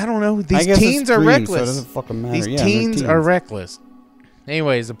 I mean, I don't know. I These guess teens it's are green, reckless. So it doesn't fucking matter. These Yeah, they're teens are teens. reckless.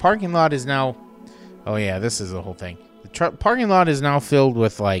 Anyways, the parking lot is now... Oh, yeah, this is the whole thing. The parking lot is now filled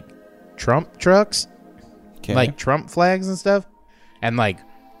with, like, Trump trucks. Okay. Like, Trump flags and stuff. And, like,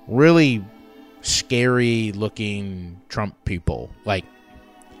 really scary-looking Trump people. Like,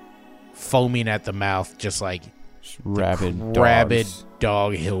 foaming at the mouth, just like... rabid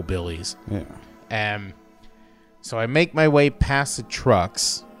dog hillbillies. Yeah. So I make my way past the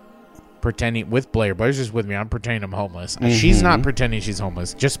trucks, pretending with Blair. Blair's just with me. I'm pretending I'm homeless. She's not pretending she's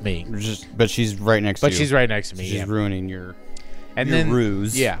homeless. Just me. But she's right next to you. But she's right next to me. She's Yeah. ruining your And your then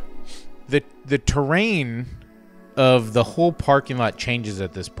ruse. Yeah. The terrain of the whole parking lot changes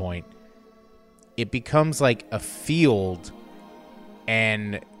at this point. It becomes like a field,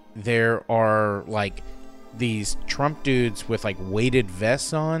 and there are like these Trump dudes with like weighted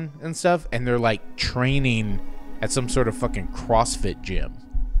vests on and stuff, and they're like training at some sort of fucking CrossFit gym.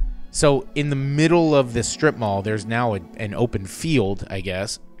 So in the middle of this strip mall, there's now an open field, I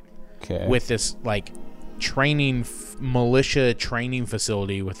guess, Okay. with this like training militia training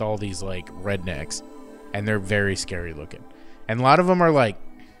facility with all these like rednecks, and they're very scary looking. And a lot of them are like,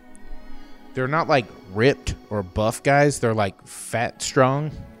 they're not like ripped or buff guys. They're like fat,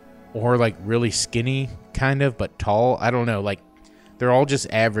 strong, or like really skinny kind of, but tall. I don't know. Like they're all just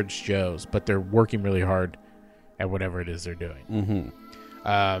average Joes, but they're working really hard at whatever it is they're doing.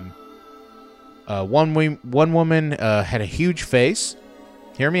 One woman had a huge face.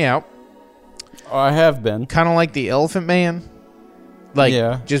 Hear me out. I have been. Kind of like the Elephant Man. Like,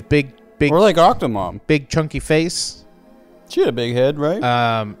 Yeah. just big, Or like Octomom. big chunky face. She had a big head,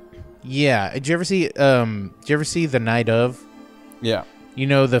 right? Yeah. Did you ever see The Night Of? yeah. You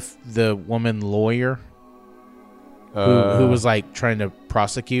know the woman lawyer who was like trying to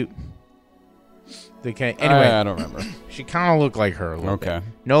prosecute. Anyway, I don't remember. she kind of looked like her a little bit.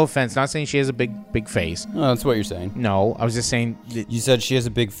 No offense. Not saying she has a big face. No, that's what you're saying. No, I was just saying. You said she has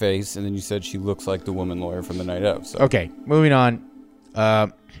a big face, and then you said she looks like the woman lawyer from the night of. So. Okay, moving on.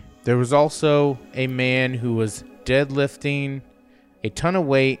 There was also a man who was deadlifting a ton of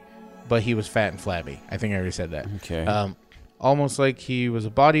weight, but he was fat and flabby. I think I already said that. Okay. Almost like he was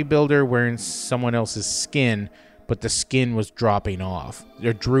a bodybuilder wearing someone else's skin, but the skin was dropping off.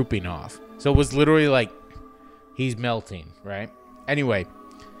 They're drooping off. So it was literally like he's melting, right? Anyway,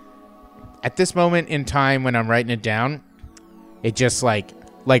 at this moment in time when I'm writing it down, it just like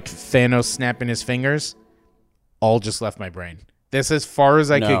Thanos snapping his fingers, all just left my brain. This as far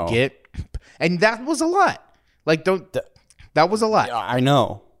as I could get. And that was a lot. Like, that was a lot. Yeah, I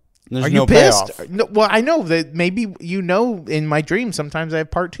know. There's Are no you pissed? payoff. No, well, I know that maybe in my dreams sometimes I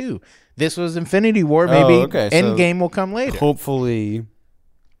have part 2. This was Infinity War. Maybe okay, so Endgame will come later. Hopefully,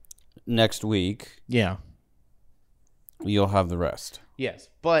 next week, Yeah. you'll have the rest. Yes,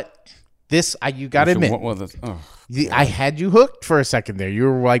 but this you got to admit, I had you hooked for a second there. You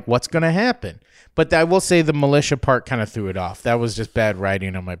were like, "What's going to happen?" But I will say the militia part kind of threw it off. That was just bad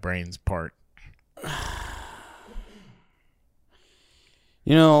writing on my brain's part.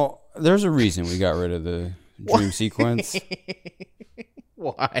 You know, there's a reason we got rid of the dream sequence.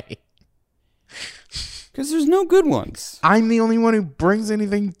 Why? Because there's no good ones. I'm the only one who brings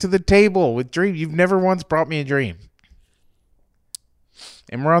anything to the table with dreams. You've never once brought me a dream.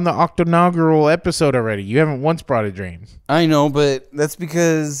 And we're on the octonaugural episode already. You haven't once brought a dream. I know, but that's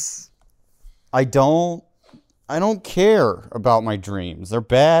because I don't care about my dreams. They're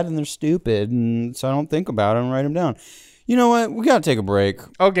bad and they're stupid, and so I don't think about them and write them down. You know what? We got to take a break.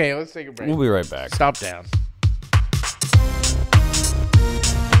 Okay, let's take a break. We'll be right back. Stop down.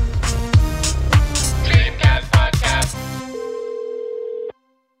 Dreamcast Podcast.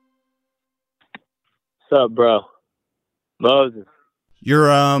 What's up, bro? Moses. You're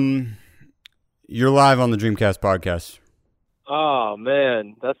live on the Dreamcast podcast. Oh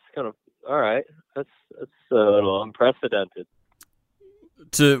man, that's kind of all right. That's a little unprecedented.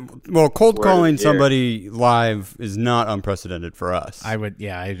 Cold calling somebody live is not unprecedented for us.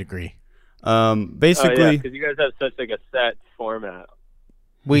 I'd agree. Basically, because you guys have such like a set format.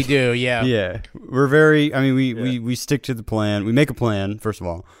 We do, yeah. Yeah, we're very. I mean, we stick to the plan. We make a plan first of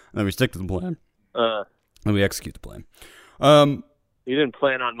all, and then we stick to the plan, and we execute the plan. You didn't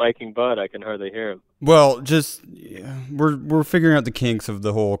plan on miking Bud. I can hardly hear him. Well, we're figuring out the kinks of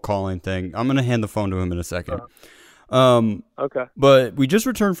the whole calling thing. I'm gonna hand the phone to him in a second. Okay. But we just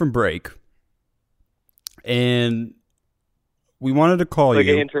returned from break, and we wanted to call like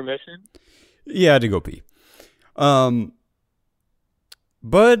you. Like an intermission? Yeah, I had to go pee.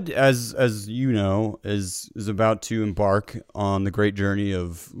 Bud, as you know, is about to embark on the great journey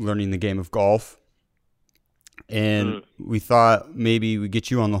of learning the game of golf. And we thought maybe we'd get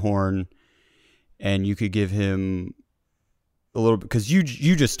you on the horn and you could give him a little bit, because you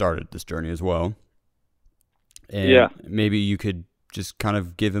just started this journey as well. And maybe you could just kind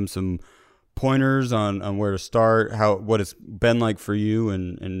of give him some pointers on where to start, what it's been like for you,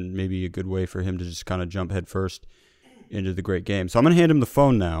 and maybe a good way for him to just kind of jump head first into the great game. So I'm going to hand him the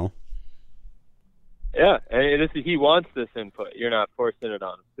phone now. Yeah, and he wants this input. You're not forcing it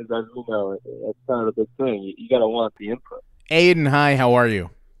on him, because as we know, that's kind of a big thing. You got to want the input. Aidan, hi, how are you?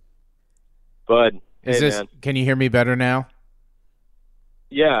 Bud, man. Can you hear me better now?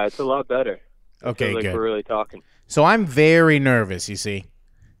 Yeah, it's a lot better. Okay, good. We're really talking. So I'm very nervous, you see,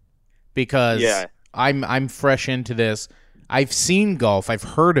 because I'm fresh into this. I've seen golf, I've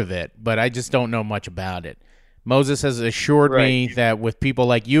heard of it, but I just don't know much about it. Moses has assured me that with people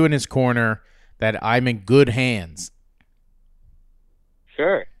like you in his corner, that I'm in good hands.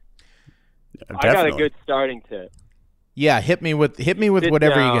 Sure. Yeah, I got a good starting tip. Yeah, hit me with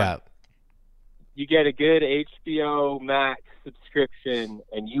whatever you got. You get a good HBO Max subscription,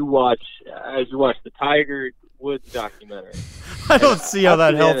 and you watch the Tiger Woods documentary. I don't see how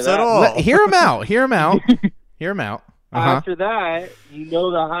that helps at all. Hear him out. Hear him out. Hear him out. After that, you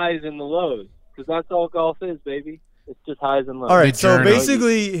know the highs and the lows, because that's all golf is, baby. It's just highs and lows. All right, so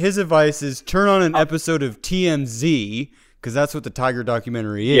basically his advice is turn on an episode of TMZ, because that's what the Tiger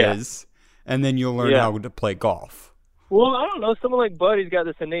documentary is, and then you'll learn how to play golf. Well, I don't know. Someone like Buddy's got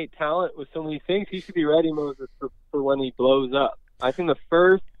this innate talent with so many things. He should be ready, Moses, for when he blows up. I think the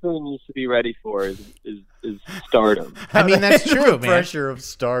first thing you should be ready for is stardom. I mean, that's true, man. Pressure of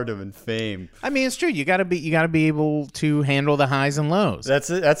stardom and fame. I mean, it's true. You got to be able to handle the highs and lows. That's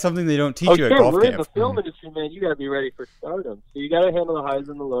something they don't teach you at golf we're camp. In the film industry, man. You got to be ready for stardom. So you got to handle the highs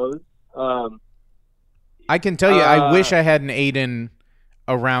and the lows. I can tell you, I wish I had an Aidan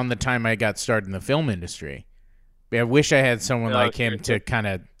around the time I got started in the film industry. I wish I had someone like him to kind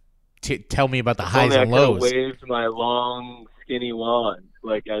of tell me about the highs and lows. I waved my long, skinny wand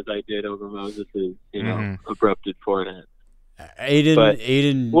like as I did over Moses's, abrupted forehead.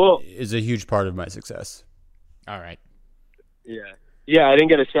 Aidan is a huge part of my success. All right. Yeah, I didn't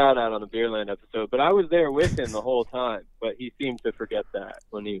get a shout out on the Beerland episode, but I was there with him the whole time. But he seemed to forget that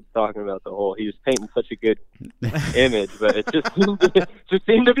when he was talking about the whole. He was painting such a good image, but it just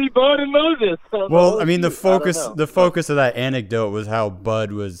seemed to be Bud and Moses. Well, I mean, the focus of that anecdote was how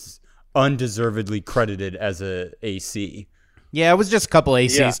Bud was undeservedly credited as a AC. Yeah, it was just a couple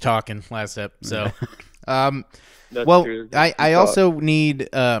ACs talking last episode. So, true. I also need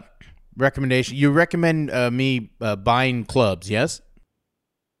recommendation. You recommend me buying clubs, yes?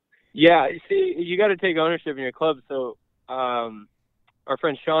 Yeah, see, you got to take ownership in your club. So, our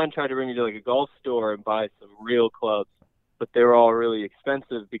friend Sean tried to bring me to like a golf store and buy some real clubs, but they were all really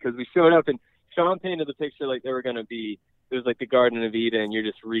expensive because we showed up and Sean painted the picture like they were going to be. It was like the Garden of Eden, and you're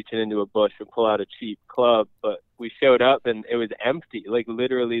just reaching into a bush and pull out a cheap club. But we showed up and it was empty. Like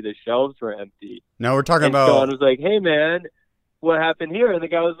literally, the shelves were empty. Now we're talking about. Sean was like, "Hey, man, what happened here?" And the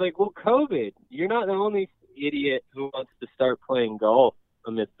guy was like, "Well, COVID. You're not the only idiot who wants to start playing golf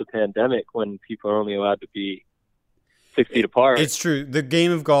amidst the pandemic when people are only allowed to be 6 feet apart." It's true. The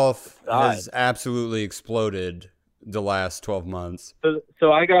game of golf has absolutely exploded the last 12 months.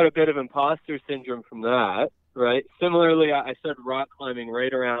 So I got a bit of imposter syndrome from that, right? Similarly, I started rock climbing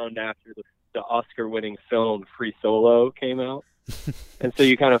right around after the Oscar-winning film Free Solo came out. And so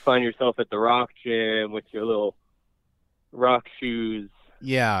you kind of find yourself at the rock gym with your little rock shoes.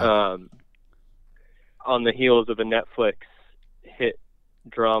 Yeah. On the heels of a Netflix hit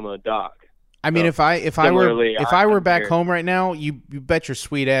drama doc. I mean, if I were back home right now, you bet your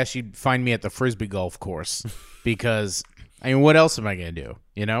sweet ass you'd find me at the Frisbee golf course because I mean, what else am I gonna do?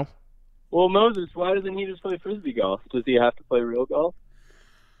 You know? Well, Moses, why doesn't he just play Frisbee golf? Does he have to play real golf?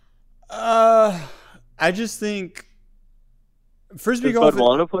 I just think Frisbee golf. Does Bud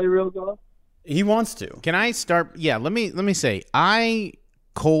want to play real golf? He wants to. Can I start? Yeah, let me say I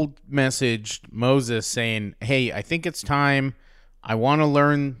cold messaged Moses saying, "Hey, I think it's time. I want to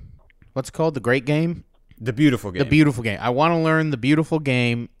learn what's it called, the great game, the beautiful game, the beautiful game. I want to learn the beautiful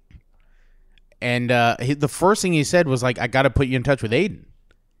game." And the first thing he said was like, "I got to put you in touch with Aidan."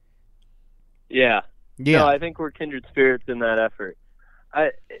 Yeah. Yeah. No, I think we're kindred spirits in that effort.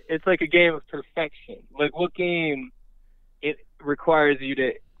 It's like a game of perfection. Like, what game it requires you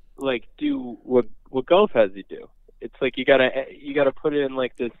to like do what golf has you do? It's like you gotta put in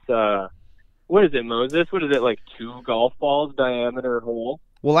like this. What is it, Moses? What is it, like 2 golf balls diameter hole?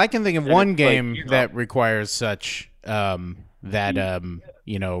 Well, I can think of one game like, that requires such that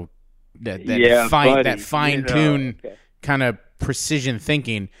fine tune kind of precision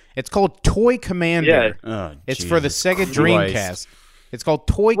thinking. It's called Toy Commander. Yeah. Oh, it's for the Sega Christ. Dreamcast. It's called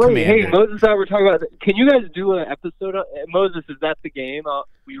Toy Wait, Commander. hey, Moses and I were talking about. Can you guys do an episode? Moses, is that the game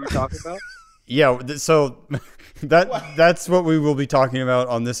we were talking about? Yeah, so that's what we will be talking about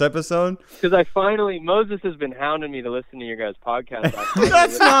on this episode. Because Moses has been hounding me to listen to your guys' podcast.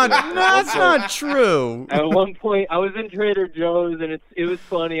 That's not true. At one point, I was in Trader Joe's, and it was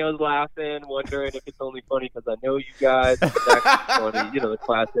funny. I was laughing, wondering if it's only funny because I know you guys. It's actually funny, the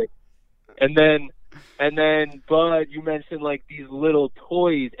classic. And then, Bud, you mentioned like these little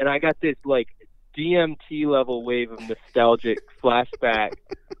toys, and I got this like DMT level wave of nostalgic flashback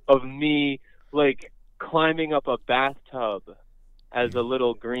of me like climbing up a bathtub as a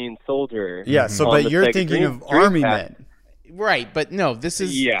little green soldier. Yeah, but you're thinking of Army Men. Right, but no, this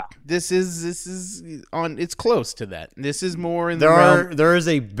is on. It's close to that. This is more in the realm. There is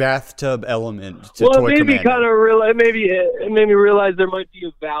a bathtub element to Toy Commander. It made me realize there might be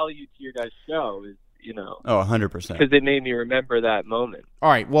a value to your guys' show. Oh, 100%. Because it made me remember that moment. All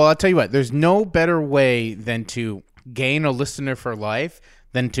right, well, I'll tell you what. There's no better way than to gain a listener for life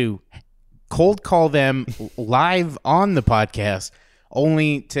than to cold call them live on the podcast,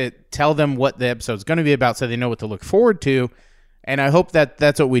 only to tell them what the episode's going to be about so they know what to look forward to. And I hope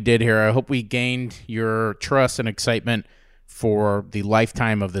that's what we did here. I hope we gained your trust and excitement for the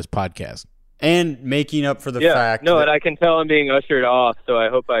lifetime of this podcast. And making up for the fact and I can tell I'm being ushered off, so I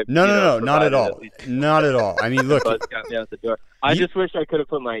hope I... No, not at all. Not at all. I mean, look... Buzz got me out the door. I just wish I could have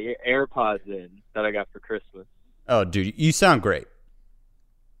put my AirPods in that I got for Christmas. Oh, dude, you sound great.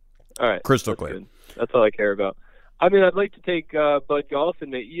 All right. Crystal clear. Good. That's all I care about. I mean, I'd like to take Bud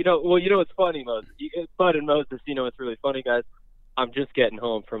golfing. What's funny, Moses? Bud and Moses, what's really funny, guys? I'm just getting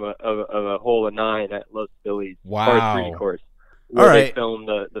home from a hole of 9 at Los Phillies. Wow. Par 3 course. where All they right. filmed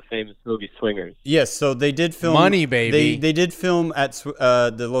the famous movie Swingers. Yes, so they did film Money, baby. They did film at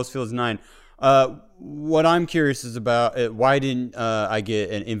the Los Feliz 9. What I'm curious is about why didn't I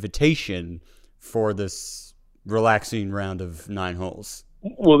get an invitation for this relaxing round of 9 holes?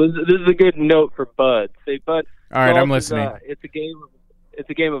 Well, this is a good note for Bud. Say, Bud. All right, golf I'm is, listening. It's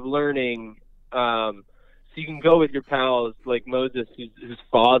a game of learning. So you can go with your pals, like Moses, whose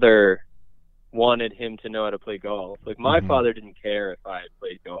father wanted him to know how to play golf. Like my father didn't care if I had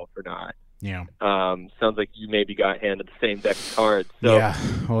played golf or not. Yeah. Sounds like you maybe got handed the same deck of cards. So Yeah.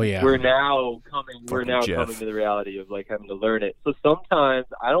 Oh yeah. we're now coming Jeff. to the reality of like having to learn it. So sometimes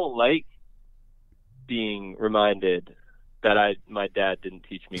I don't like being reminded that my dad didn't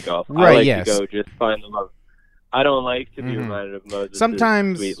teach me golf. I Right, like yes. to go just find the love. I don't like to be reminded of Moses'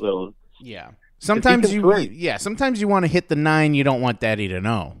 Sometimes- sweet little. Yeah. Sometimes can swing. Sometimes you want to hit the 9. You don't want Daddy to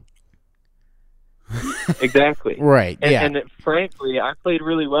know. Exactly. Right. And, yeah. and frankly, I played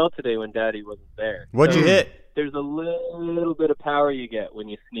really well today when Daddy wasn't there. What'd you hit? There's a little bit of power you get when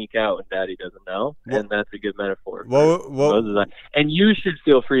you sneak out when Daddy doesn't know, and that's a good metaphor. for Moses. And you should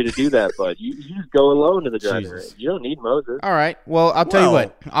feel free to do that, bud. You just go alone to the driving Jesus. range. You don't need Moses. All right. Well, I'll tell you Well-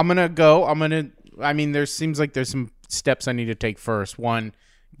 what. I'm gonna go. I mean, there seems like there's some steps I need to take first. 1,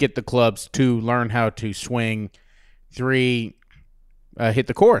 get the clubs. 2, learn how to swing. 3, hit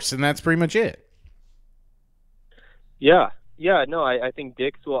the course, and that's pretty much it. Yeah, no, I think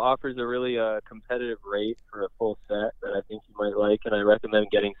Dixwell offers a really competitive rate for a full set that I think you might like, and I recommend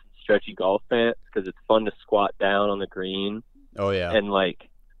getting some stretchy golf pants because it's fun to squat down on the green Oh yeah. and like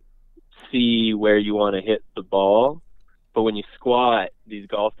see where you want to hit the ball. But when you squat, these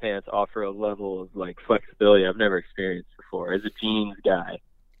golf pants offer a level of like flexibility I've never experienced before as a jeans guy.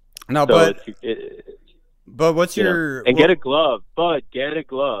 No, So but what's you know, your and get a glove, bud. Get a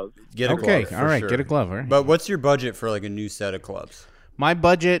glove. get a Okay. glove, All for right. sure. Get a glove. All right. But what's your budget for like a new set of clubs? My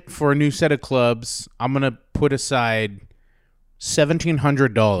budget for a new set of clubs, I'm gonna put aside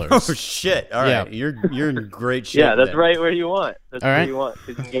 $1,700. Oh shit! All right, Yeah. you're in great shape. Yeah, that's then. right where you want. That's All where right. you want. 'Cause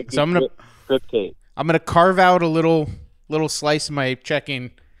you can get good So I'm gonna- grip tape. I'm gonna carve out a little slice of my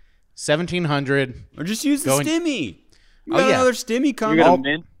checking. 1,700. Or just use the Going- stimmy. You Oh, got yeah. another stimmy coming.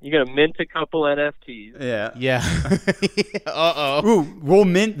 You're gonna mint a couple NFTs. Yeah. Yeah. Uh-oh. Ooh, we'll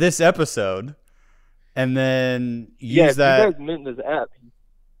mint this episode, and then use Yeah, if that. you guys mint this app.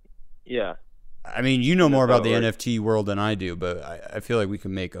 Yeah. I mean, you know more That's about how the it works. NFT world than I do, but I feel like we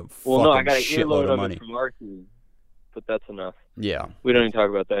can make a Well, no, I fucking got an shitload earload of of money. it from Archie, but that's enough. Yeah. We don't even talk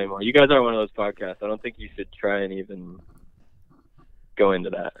about that anymore. You guys aren't one of those podcasts. I don't think you should try and even go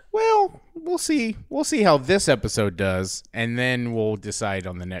into that. Well, we'll see. We'll see how this episode does, and then we'll decide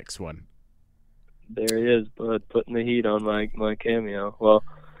on the next one. There he is, bud, putting the heat on my cameo. Well,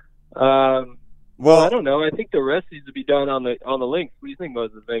 Well, I don't know. I think the rest needs to be done on the links. What do you think,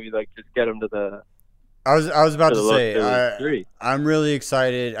 Moses? Maybe like just get them to the I was about to the say Los three. I'm really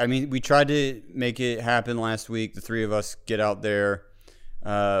excited. I mean, we tried to make it happen last week. The 3 of us get out there,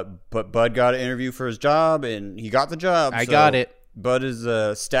 but Bud got an interview for his job, and he got the job. I so got it. Bud is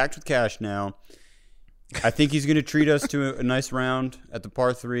stacked with cash now. I think he's going to treat us to a nice round at the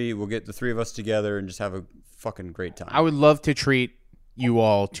par 3. We'll get the 3 of us together and just have a fucking great time. I would love to treat you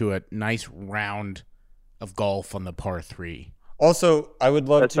all to a nice round of golf on the par 3. Also, I would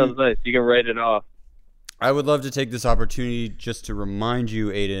love That to. sounds nice. You can write it off. I would love to take this opportunity just to remind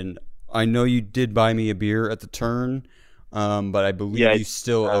you, Aidan. I know you did buy me a beer at the turn, but I believe Yeah, you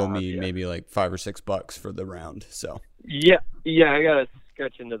still owe me yeah. maybe like $5 or $6 for the round. So Yeah, I gotta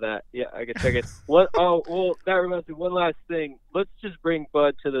sketch into that. Yeah, I can check it. What? Oh, well, that reminds me. One last thing. Let's just bring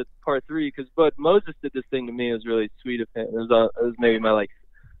Bud to the par 3 because Bud Moses did this thing to me. It was really sweet of him. It was maybe my like.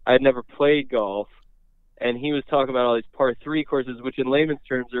 I had never played golf, and he was talking about all these par 3 courses, which in layman's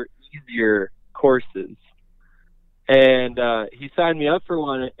terms are easier courses. And he signed me up for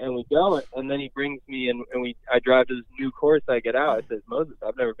one, and we go, and then he brings me, and I drive to this new course. I get out. I said, Moses,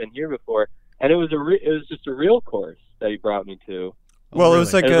 I've never been here before, and it was just a real course that he brought me to. well, it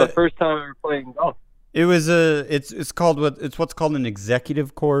was like And it was a. the first time I ever playing golf. It was a. It's called what's called an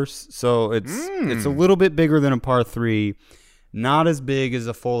executive course. So it's a little bit bigger than a par 3, not as big as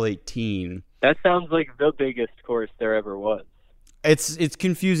a full 18. That sounds like the biggest course there ever was. It's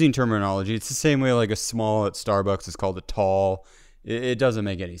confusing terminology. It's the same way like a small at Starbucks is called a tall. It doesn't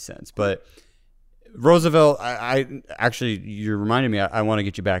make any sense. But Roosevelt, I actually, you reminded me. I want to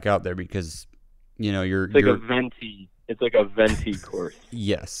get you back out there because, you know, It's like a venti. It's like a venti course.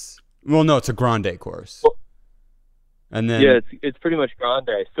 Yes. Well, no, it's a grande course. Well, And then Yeah, it's pretty much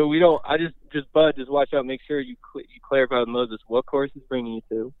grande. So we don't. I just Bud, just watch out. Make sure you clarify with Moses what course is bringing you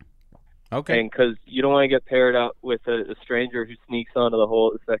to. Okay. And because you don't want to get paired up with a stranger who sneaks onto the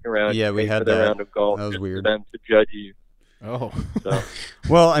hole at the second round. Yeah, we pay had for the that. round of golf. That was just weird. For them to judge you. Oh. So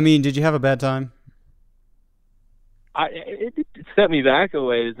Well, I mean, did you have a bad time? it set me back a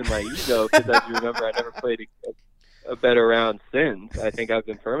ways in my ego because, as you remember, I never played a better round since. I think I've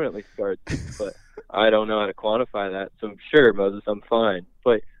been permanently scarred, but I don't know how to quantify that. So sure, Moses, I'm fine.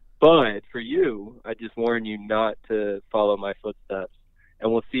 But for you, I just warn you not to follow my footsteps.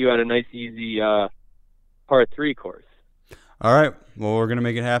 And we'll see you at a nice, easy par 3 course. All right. Well, we're gonna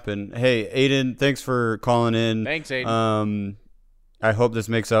make it happen. Hey, Aidan, thanks for calling in. Thanks, Aidan. I hope this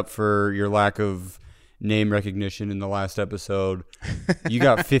makes up for your lack of name recognition in the last episode. You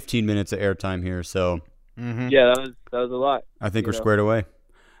got 15 minutes of airtime here, so Yeah, that was a lot. I think we're squared away.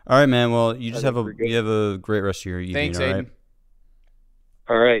 All right, man. Well, you just have think we're good. you have a great rest of your evening. Thanks, all right? Aidan.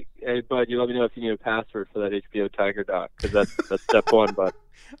 All right. Hey, bud, you let me know if you need a password for that HBO Tiger doc, because that's step one, bud.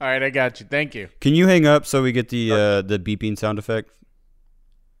 All right, I got you. Thank you. Can you hang up so we get the beeping sound effect?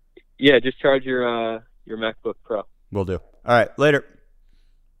 Yeah, just charge your MacBook Pro. Will do. All right, later.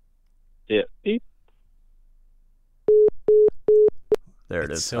 Yeah. Beep. There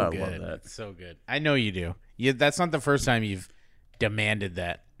it It's is. so I good. love that. It's so good. I know you do. That's not the first time you've demanded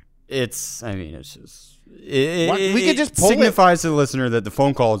that. It's just We could just pull it. signifies to the listener that the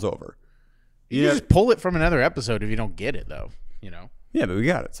phone call is over. You can just pull it from another episode if you don't get it, though. You know. Yeah, but we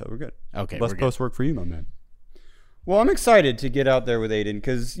got it, so we're good. Okay. Less we're good. post work for you, my man. Well, I'm excited to get out there with Aidan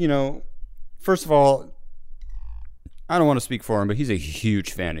because, first of all, I don't want to speak for him, but he's a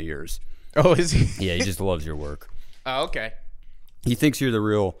huge fan of yours. Oh, is he? Yeah, he just loves your work. Oh, okay. He thinks you're the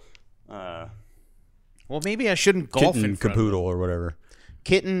real Well, maybe I shouldn't golf kitten in front of him. capoodle or whatever.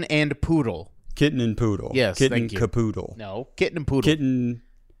 Kitten and poodle. Kitten and poodle. Yes, kitten thank you. capoodle. No, kitten and poodle. Kitten.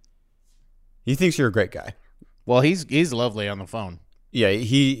 He thinks you're a great guy. Well, he's lovely on the phone. Yeah,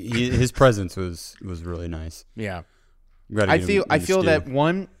 his presence was really nice. Yeah. Gotta I get him feel in the stew.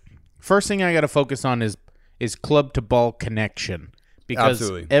 that first thing I got to focus on is club to ball connection, because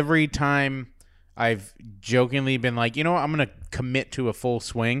Absolutely. every time I've jokingly been like, I'm going to commit to a full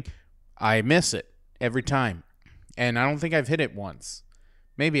swing, I miss it every time. And I don't think I've hit it once.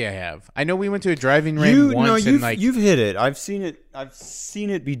 Maybe I have. I know we went to a driving range once and you've hit it. I've seen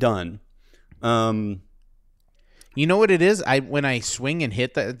it be done. You know what it is? When I swing and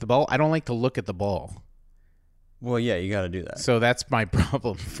hit the ball, I don't like to look at the ball. Well, yeah, you got to do that. So that's my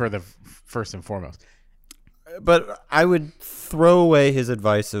problem for the first and foremost. But I would throw away his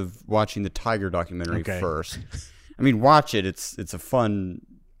advice of watching the Tiger documentary first. I mean, watch it. It's a fun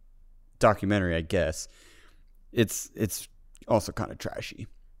documentary, I guess. It's also kind of trashy.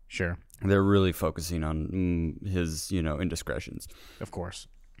 Sure. They're really focusing on his, indiscretions. Of course.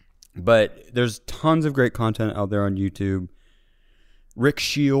 But there's tons of great content out there on YouTube. Rick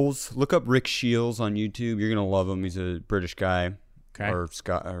Shields. Look up Rick Shields on YouTube. You're going to love him. He's a British guy. Okay. Or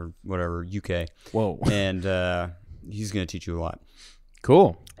Scott or whatever, UK. Whoa. And he's going to teach you a lot.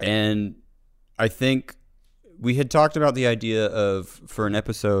 Cool. And I think we had talked about the idea of, for an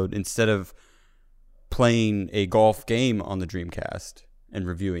episode, instead of playing a golf game on the Dreamcast and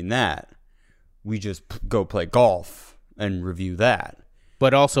reviewing that, we just go play golf and review that.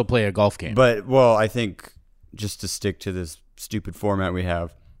 But also play a golf game. But, well, I think just to stick to this stupid format we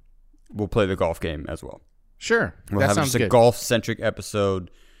have, we'll play the golf game as well. Sure. We'll that have sounds just a good. golf-centric episode.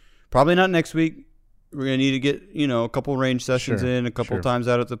 Probably not next week. We're going to need to get, a couple range sessions Sure, in, a couple sure. times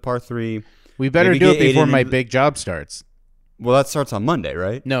out at the par 3. We better Maybe do it get before Aidan my into big job starts. Well, that starts on Monday,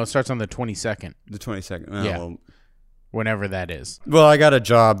 right? No, it starts on the 22nd, The 22nd. Oh, Yeah. whenever that is. Well, I got a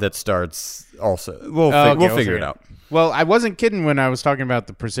job that starts also. We'll figure it out. Well, I wasn't kidding when I was talking about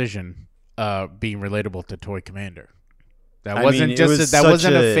the precision being relatable to Toy Commander. That I wasn't mean, it just was that such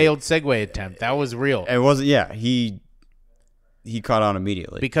wasn't a a- failed segue attempt. That was real. It wasn't. Yeah, he caught on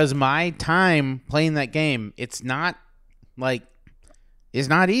immediately. Because my time playing that game, it's not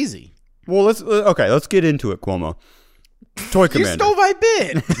easy. Well, let's get into it, Cuomo. Toy Commander. You stole my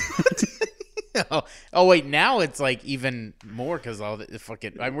bit. oh wait, now it's like even more because all the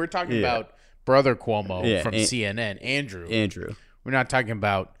fucking. We're talking about Brother Cuomo from CNN, Andrew. We're not talking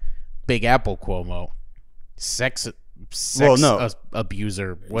about Big Apple Cuomo, sex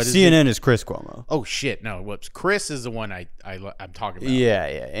abuser. What is CNN it? is Chris Cuomo. Oh shit! No, whoops. Chris is the one I'm talking about. Yeah.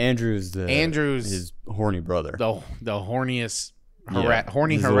 Andrew's his horny brother. the horniest, Yeah,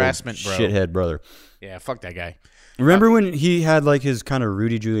 horny his little harassment bro. shithead brother. Yeah, fuck that guy. Remember when he had like his kind of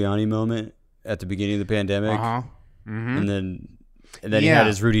Rudy Giuliani moment at the beginning of the pandemic, and then he had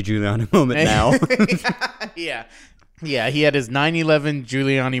his Rudy Giuliani moment now. Yeah, he had his 9/11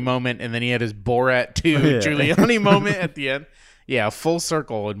 Giuliani moment, and then he had his Borat 2 Giuliani moment at the end. Yeah, full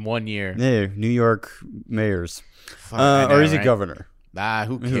circle in 1 year. Yeah, New York mayors. I know, Or is he right? governor?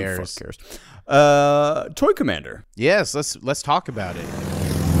 Who Who the cares? fuck cares? Toy Commander. Yes, let's talk about it.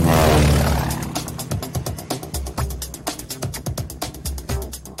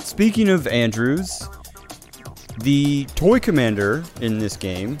 Speaking of Andrews, the Toy Commander in this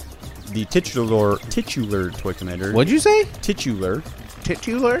game, the titular Toy Commander. What'd you say? Titular.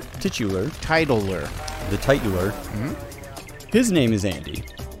 Titular? Titular. Titler. The titular. His name is Andy.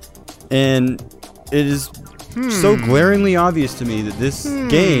 And it is so glaringly obvious to me that this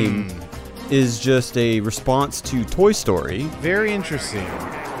game is just a response to Toy Story. Very interesting.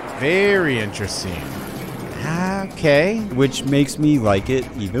 Very interesting. Okay. Which makes me like it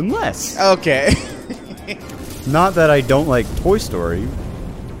even less. Okay. Not that I don't like Toy Story,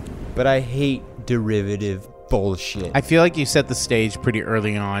 but I hate derivative bullshit. I feel like you set the stage pretty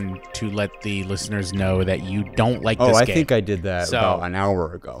early on to let the listeners know that you don't like this I game. think I did that So- about an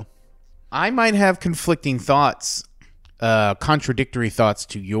hour ago. I might have conflicting thoughts, contradictory thoughts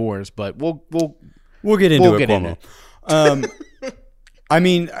to yours, but we'll We'll get into We'll it, get into Cuomo. I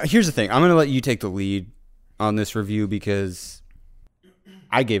mean, here's the thing. I'm going to let you take the lead on this review because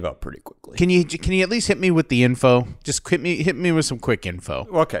I gave up pretty quickly. Can you at least hit me with the info? Just hit me with some quick info.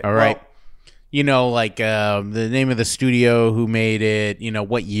 Okay. All right. well, You know, like the name of the studio, who made it, you know,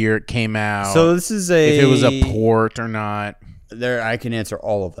 what year it came out. so this is a... if it was a port or not. There, I can answer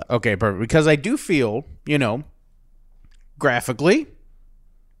all of that. Okay, perfect. Because I do feel, you know, graphically,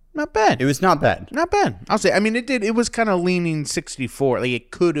 not bad. It was not bad. Not bad. I'll say. I mean, it was kind of leaning 64. Like,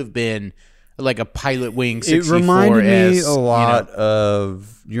 it could have been like a Pilot Wing 64S. It reminded me a lot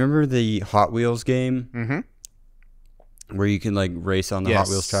of... You remember the Hot Wheels game? Mm-hmm. Where you can, like, race on the Yes. Hot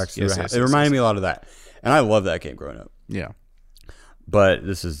Wheels tracks? Yes, It yes, reminded me a lot of that. And I loved that game growing up. Yeah. But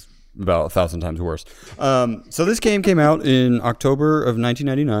this is about 1,000 times worse. So this game came out in October of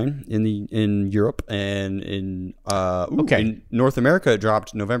 1999 in Europe, and in in North America it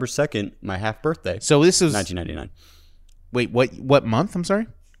dropped November 2nd, my half birthday. So this is 1999. Wait, what month? I'm sorry.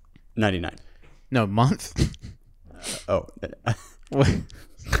 99. No, month. Oh. What?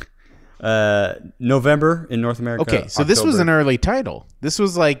 November in North America. Okay, so this was an early title. This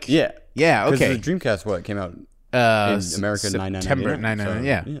was like yeah. Okay. The Dreamcast came out in America September 999.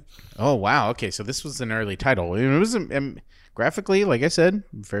 Yeah. Oh wow. Okay, so this was an early title. It was graphically, like I said,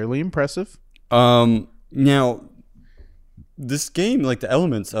 fairly impressive. Now, this game, like the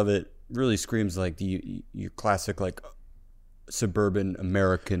elements of it, really screams like your classic like suburban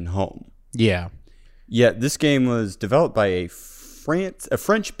American home. Yeah. Yet this game was developed by a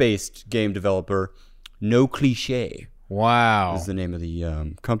French-based game developer. No Cliché Wow. is the name of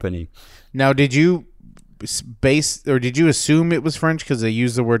the company. Now, did you assume it was French because they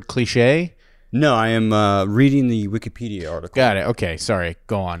used the word cliché? No, I am reading the Wikipedia article. Got it. Okay, sorry.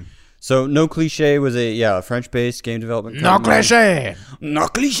 Go on. So No Cliché was a French-based game development No company. cliché. No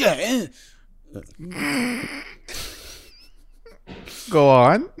Cliché. Go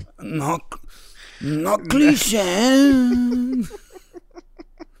on. No Cliché.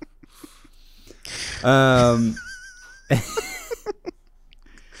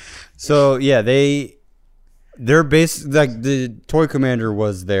 So yeah, they're based like the Toy Commander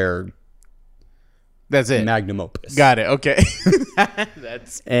was their That's it. magnum opus. Got it. Okay.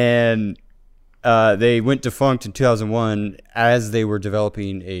 That's And they went defunct in 2001 as they were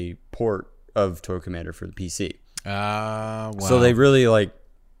developing a port of Toy Commander for the PC. wow. So they really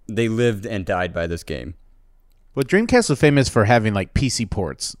they lived and died by this game. Well, Dreamcast was famous for having like PC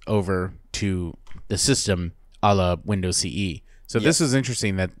ports over to the system a la Windows CE. So this is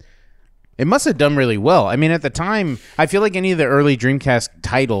interesting that it must have done really well. I mean, at the time, I feel like any of the early Dreamcast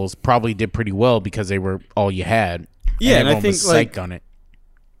titles probably did pretty well because they were all you had. Yeah, and I everyone think was psyched on it.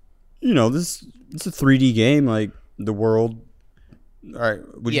 You know, it's a 3D game, like the world. All right,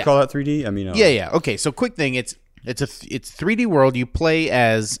 would you call that 3D? I mean, Yeah. Okay, so quick thing, it's 3D world. You play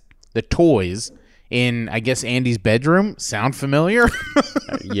as the toys in, I guess, Andy's bedroom. Sound familiar?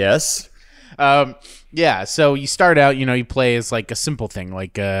 Yes. Yeah, so you start out, you play as like a simple thing,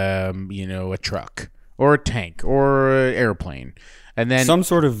 like a truck or a tank or an airplane. And then Some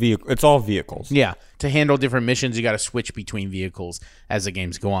sort of vehicle. It's all vehicles. yeah, to handle different missions, you got to switch between vehicles as the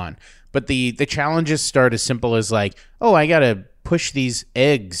games go on. But the challenges start as simple as like, oh, I got to push these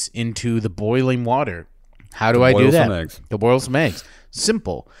eggs into the boiling water. How do I do boil that? some eggs. To boil some eggs.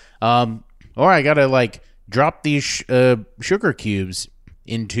 Simple. Or I got to like drop these sugar cubes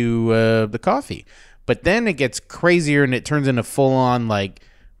into the coffee. But then it gets crazier and it turns into full-on like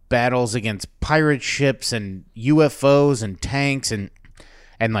battles against pirate ships and UFOs and tanks and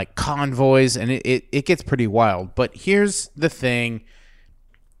and like convoys, and it gets pretty wild. But here's the thing.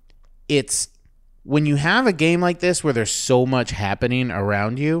 It's when you have a game like this where there's so much happening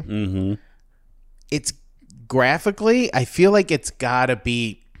around you, it's graphically, I feel like it's gotta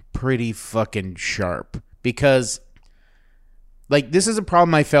be pretty fucking sharp, because like this is a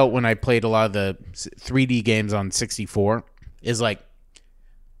problem I felt when I played a lot of the 3D games on 64, is like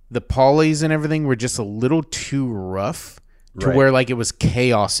the polys and everything were just a little too rough to where like it was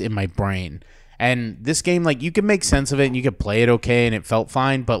chaos in my brain. And this game, like, you can make sense of it and you could play it okay and it felt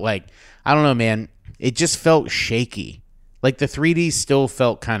fine, but like, I don't know, man, it just felt shaky. Like the 3D still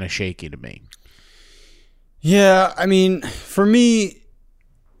felt kind of shaky to me. Yeah, I mean, for me,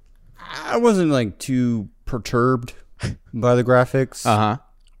 I wasn't like too perturbed by the graphics.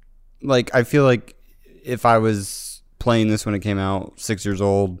 Like, I feel like if I was playing this when it came out, 6 years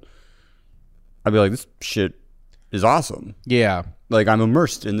old, I'd be like, this shit is awesome. Yeah. Like, I'm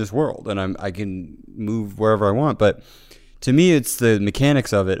immersed in this world and I can move wherever I want. But to me, it's the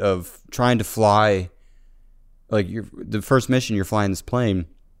mechanics of it, of trying to fly. Like, the first mission, you're flying this plane.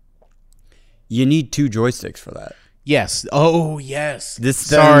 You need 2 joysticks for that. Yes. Oh, yes.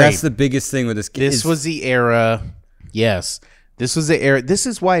 That's the biggest thing with this game. This was the era. Yes. This was the era. This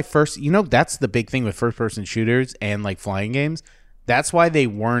is why that's the big thing with first-person shooters and like flying games. That's why they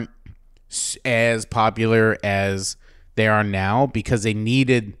weren't as popular as they are now, because they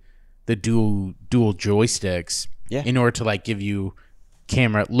needed the dual joysticks in order to like give you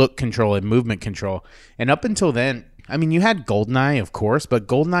camera look control and movement control. And up until then, I mean, you had GoldenEye, of course, but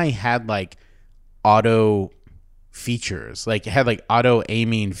GoldenEye had like auto features. Like, it had like auto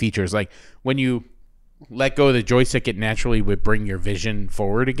aiming features. Like, when you let go of the joystick, it naturally would bring your vision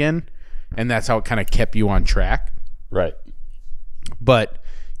forward again, and that's how it kind of kept you on track. Right. But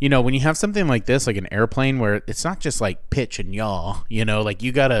you know, when you have something like this, like an airplane, where it's not just like pitch and yaw, you know, like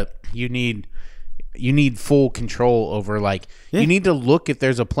you need full control over, like, you need to look if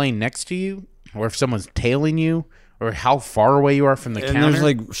there's a plane next to you, or if someone's tailing you, or how far away you are from the counter. And there's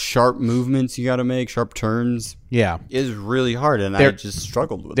like sharp movements you got to make, sharp turns. Yeah. It is really hard, and I just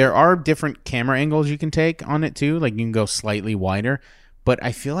struggled with it. There are different camera angles you can take on it too. Like, you can go slightly wider, but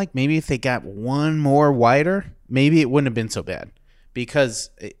I feel like maybe if they got one more wider, maybe it wouldn't have been so bad. Because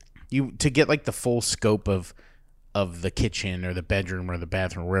to get like the full scope of the kitchen or the bedroom or the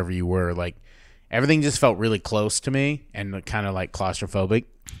bathroom, wherever you were, like, everything just felt really close to me and kind of like claustrophobic.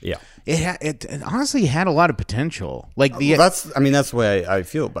 Yeah, it honestly had a lot of potential. Like that's the way I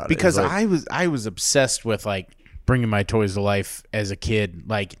feel about it. Because like, I was obsessed with like bringing my toys to life as a kid,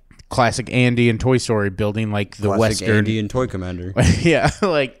 like classic Andy and Toy Story, building like the classic Western Andy and Toy Commander. Yeah,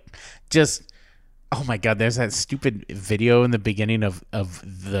 like just. Oh my God! There's that stupid video in the beginning of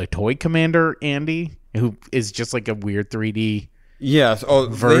the Toy Commander Andy, who is just like a weird 3D. Yes. Oh,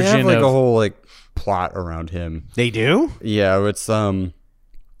 version. They have like a whole like plot around him. They do? Yeah. It's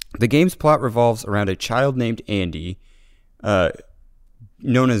the game's plot revolves around a child named Andy,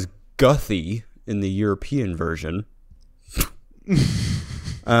 known as Guthy in the European version.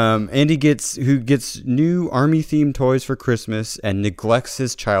 Andy gets new army themed toys for Christmas and neglects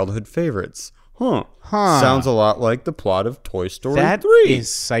his childhood favorites. Huh. Sounds a lot like the plot of Toy Story 3. That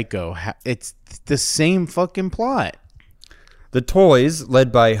is psycho. It's the same fucking plot. The toys,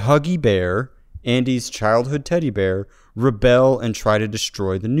 led by Huggy Bear, Andy's childhood teddy bear, rebel and try to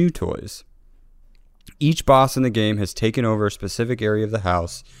destroy the new toys. Each boss in the game has taken over a specific area of the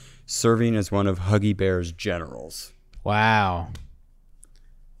house, serving as one of Huggy Bear's generals. Wow.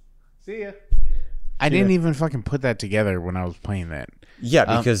 See ya. I didn't even fucking put that together when I was playing that.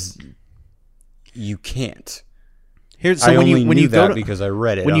 Yeah, because... you can't. So when you go to, because I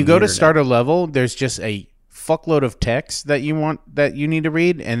read it. When you go to start a level, there's just a fuckload of text that you need to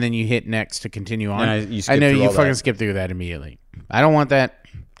read, and then you hit next to continue on. I know you fucking skip through that immediately. I don't want that.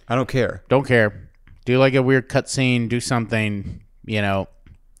 I don't care. Don't care. Do like a weird cutscene. Do something. You know.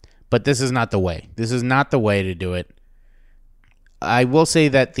 But this is not the way. This is not the way to do it. I will say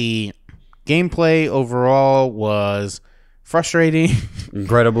that the gameplay overall was frustrating.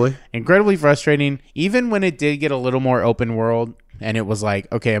 Incredibly frustrating. Even when it did get a little more open world and it was like,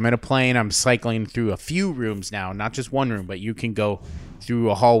 okay, I'm in a plane, I'm cycling through a few rooms now, not just one room, but you can go through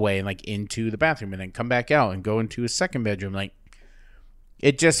a hallway and like into the bathroom and then come back out and go into a second bedroom. Like,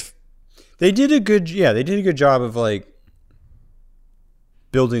 it just... They did a good job of like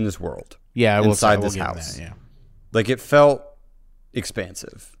building this world. Yeah, inside this house. That, yeah. Like, it felt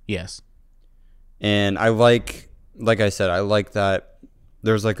expansive. Yes. And I like I said, I like that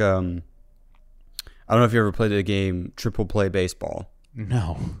there's like I don't know if you ever played the game Triple Play Baseball.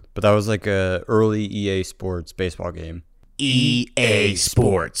 No. But that was like a early EA Sports baseball game. EA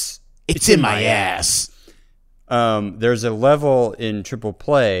Sports. It's in my ass. There's a level in Triple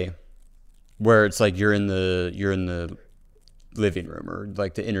Play where it's like you're in the living room or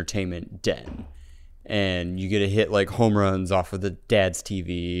like the entertainment den, and you get to hit like home runs off of the dad's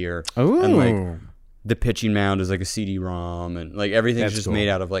TV, and like the pitching mound is like a CD-ROM, and like everything's just made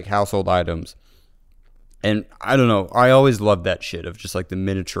out of like household items. And I don't know, I always loved that shit of just like the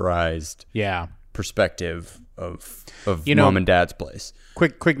miniaturized perspective of mom and dad's place.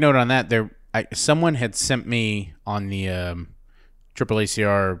 Quick note on that. Someone had sent me on the Triple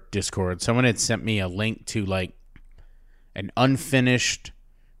ACR Discord. Someone had sent me a link to like an unfinished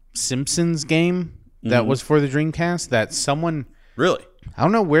Simpsons game that was for the Dreamcast. That someone really, I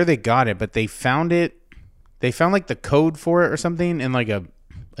don't know where they got it, but they found it. They found like the code for it or something in like a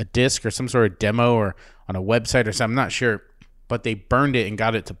disc or some sort of demo or on a website or something. I'm not sure, but they burned it and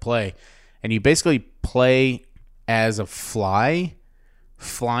got it to play. And you basically play as a fly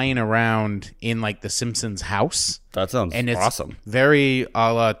flying around in like the Simpsons house. That sounds and it's awesome. Very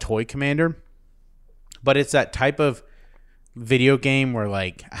a la Toy Commander, but it's that type of video game where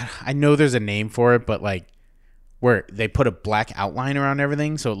like, I know there's a name for it, but like where they put a black outline around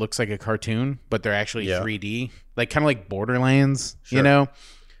everything so it looks like a cartoon, but they're actually 3D, like kind of like Borderlands, you know?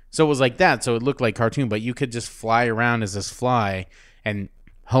 So it was like that, so it looked like cartoon, but you could just fly around as this fly, and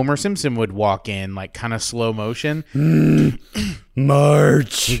Homer Simpson would walk in like kind of slow motion.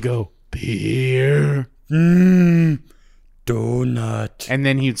 March. You go, beer. Donut. And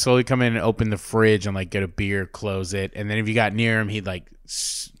then he'd slowly come in and open the fridge and like get a beer, close it, and then if you got near him, he'd like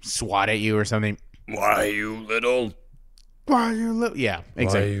swat at you or something. Why you little? Yeah,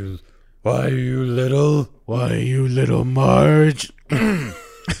 exactly. Why you little? Why you little Marge?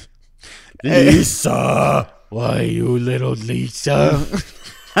 Lisa. Why you little Lisa?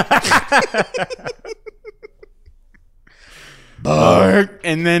 Bart.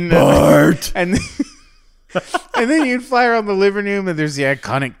 And then Bart. And then you'd fly around the living room, and there's the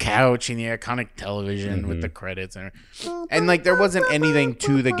iconic couch and the iconic television with the credits, and like there wasn't anything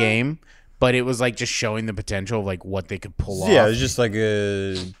to the game, but it was like just showing the potential of like what they could pull off. Yeah, it was just like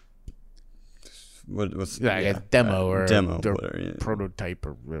a what's like a demo or whatever, prototype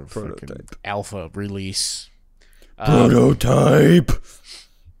or prototype alpha release. Prototype.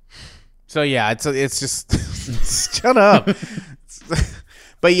 So yeah, it's just shut up.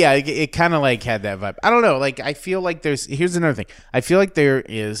 But yeah, it kind of like had that vibe. I don't know. Like I feel like here's another thing. I feel like there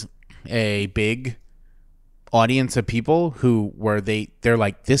is a big audience of people where they're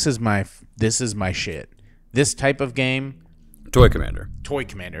like, this is my shit. This type of game, Toy Commander.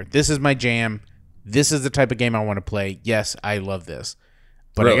 This is my jam. This is the type of game I want to play. Yes, I love this.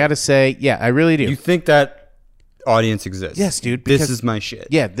 But Really? I got to say, yeah, I really do. You think that audience exists? Yes, dude. This is my shit.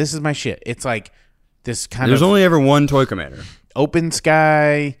 Yeah, this is my shit. It's like this kind There's of only ever one Toy Commander. open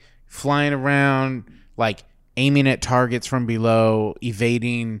sky, flying around, like aiming at targets from below,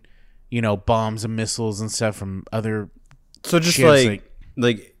 evading, bombs and missiles and stuff from other. So just ships,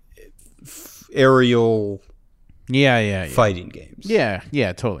 like aerial yeah fighting games. yeah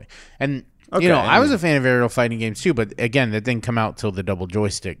totally. And Okay, I was a fan of aerial fighting games too, but again, that didn't come out till the double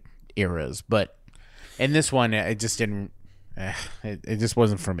joystick eras. But in this one, it just didn't. It just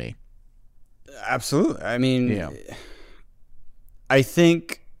wasn't for me. Absolutely. I mean, Yeah. I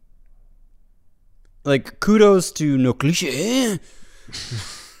think, like, kudos to No Cliché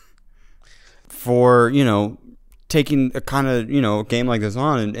for, taking a kind of, game like this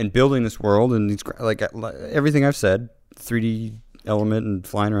on and building this world and these, like everything I've said, 3D element and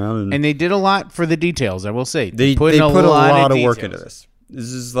flying around. And they did a lot for the details, I will say. They put a lot of work into this. This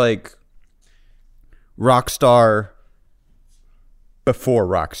is like Rockstar before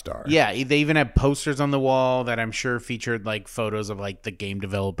Rockstar. Yeah, they even had posters on the wall that I'm sure featured like photos of like the game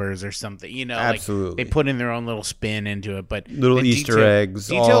developers or something. Absolutely. Like, they put in their own little spin into it, but Little the Easter eggs.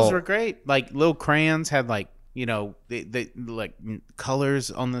 Details were great. Like little crayons had like they like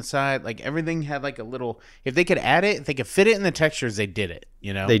colors on the side. Like everything had like a little. If they could add it, if they could fit it in the textures, they did it.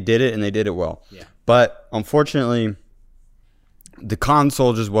 They did it and they did it well. Yeah. But unfortunately, the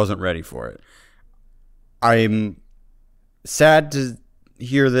console just wasn't ready for it. I'm sad to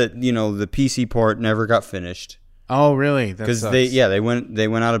hear that the PC port never got finished. Oh, really? Because they went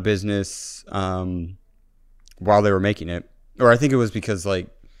out of business while they were making it, or I think it was because like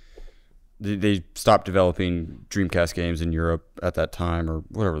they stopped developing Dreamcast games in Europe at that time, or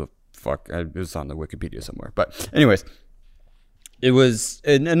whatever the fuck. It was on the Wikipedia somewhere. But anyways, it was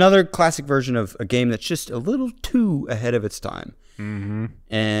another classic version of a game that's just a little too ahead of its time. Mm-hmm.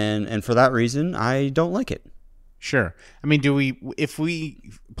 And for that reason, I don't like it. Sure. I mean, if we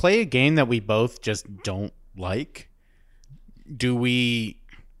play a game that we both just don't like, do we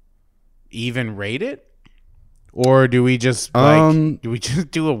even rate it? Or do we just like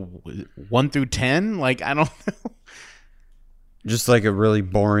do a 1 through 10? Like, I don't know. Just like a really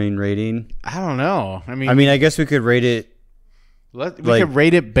boring rating. I don't know. I mean, I guess we could rate it. We could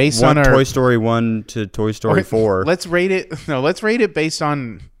rate it based on our Toy Story 1 to Toy Story 4. Let's rate it. No, let's rate it based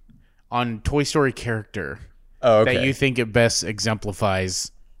on Toy Story character that you think it best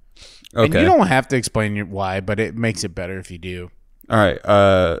exemplifies. Okay. And you don't have to explain why, but it makes it better if you do. All right.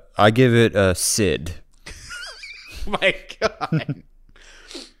 I give it a Sid. My God.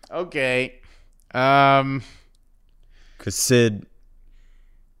 Okay. Because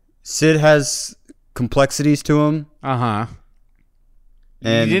Sid has complexities to him. Uh-huh.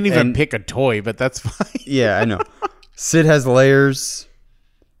 And you didn't even pick a toy, but that's fine. Yeah, I know. Sid has layers.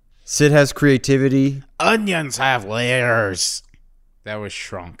 Sid has creativity. Onions have layers. That was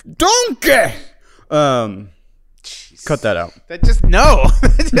shrunk. Donkey! Cut that out. That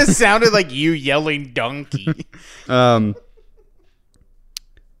just sounded like you yelling donkey.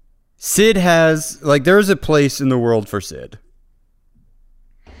 Sid has, like, there's a place in the world for Sid.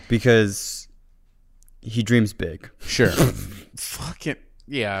 Because he dreams big. Sure. Fucking,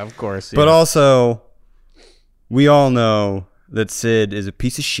 yeah, of course. Yeah. But also, we all know that Sid is a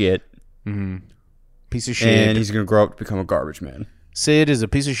piece of shit. Mm-hmm. Piece of shit. And he's going to grow up to become a garbage man. Sid is a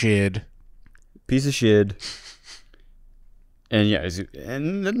piece of shit. Piece of shit. And yeah,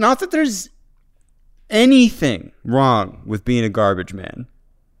 and not that there's anything wrong with being a garbage man.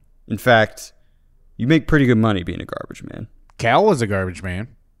 In fact, you make pretty good money being a garbage man. Cal was a garbage man.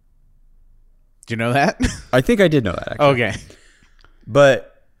 Do you know that? I think I did know that, actually. Okay.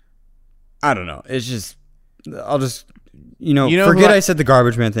 But, I don't know. It's just, I'll just, forget I said the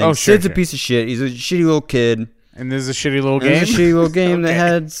garbage man thing. Oh, sure, Sid's a piece of shit. He's a shitty little kid. And this is a shitty little game? It's a shitty little game that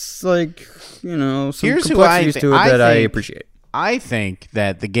had, like, some complexities to it that I appreciate. I think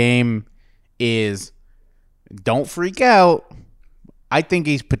that the game is, don't freak out, I think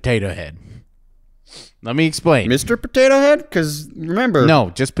he's Potato Head. Let me explain. Mr. Potato Head? Because remember.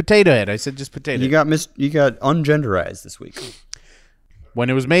 No, just Potato Head. I said just Potato Head. You got ungenderized this week. When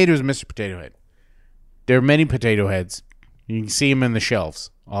it was made, it was Mr. Potato Head. There are many Potato Heads. You can see them in the shelves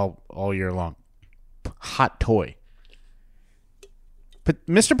all year long. Hot toy. But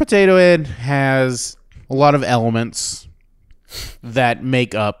Mr. Potato Head has a lot of elements that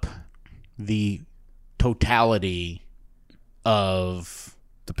make up the totality of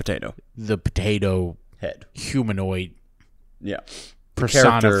the potato head humanoid,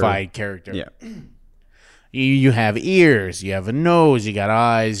 personified character. Yeah, you have ears, you have a nose, you got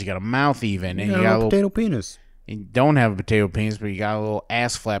eyes, you got a mouth, even, and you got a potato penis. You don't have a potato penis, but you got a little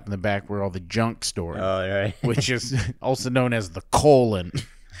ass flap in the back where all the junk's stored, right. which is also known as the colon.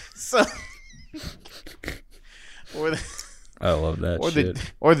 So, I love that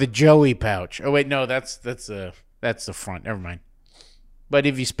shit. Or the Joey pouch. Oh wait, no, that's the front. Never mind. But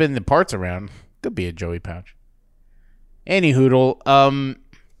if you spin the parts around, could be a Joey pouch. Anyhoodle,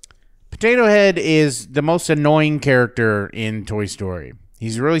 Potato Head is the most annoying character in Toy Story.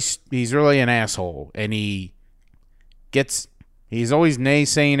 He's really an asshole, and he's always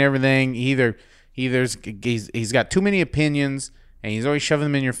naysaying everything. He's got too many opinions, and he's always shoving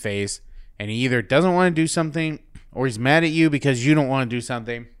them in your face. And he either doesn't want to do something, or he's mad at you because you don't want to do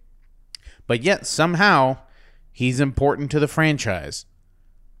something. But yet, somehow, he's important to the franchise.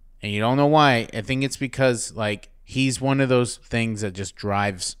 And you don't know why. I think it's because, like, he's one of those things that just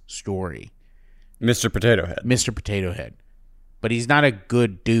drives story. Mr. Potato Head. Mr. Potato Head. But he's not a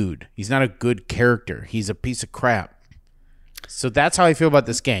good dude. He's not a good character. He's a piece of crap. So that's how I feel about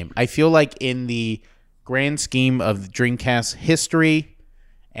this game. I feel like in the grand scheme of the Dreamcast history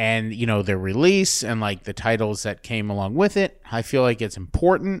and, their release and, like, the titles that came along with it, I feel like it's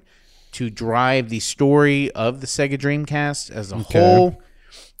important to drive the story of the Sega Dreamcast as a whole.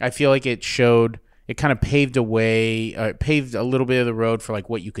 I feel like it kind of paved a little bit of the road for, like,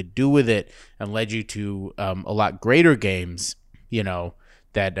 what you could do with it and led you to a lot greater games,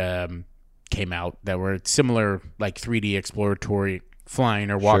 that came out that were similar, like 3D exploratory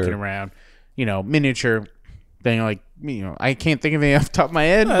flying or walking around, miniature thing. Like, I can't think of anything off the top of my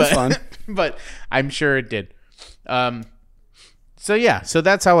head, that's fun. But I'm sure it did. So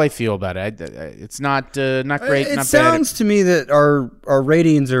that's how I feel about it. It's not great. It not sounds bad. to me that our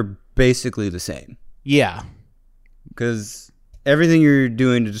ratings are basically the same. Yeah, because everything you're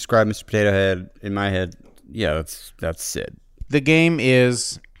doing to describe Mr. Potato Head in my head, that's Sid. The game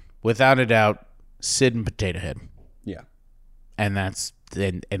is, without a doubt, Sid and Potato Head. Yeah, and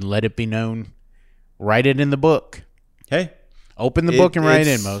and let it be known. Write it in the book. Hey, open the book and write it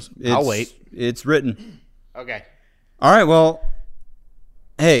in, Mose. I'll wait. It's written. Okay. All right, well,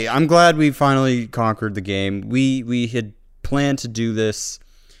 hey, I'm glad we finally conquered the game. We had planned to do this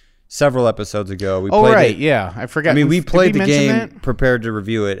several episodes ago. We played it. Yeah. I forgot. I mean, we played the game, that? prepared to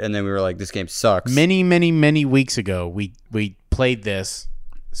review it, and then we were like, this game sucks. Many weeks ago, we played this,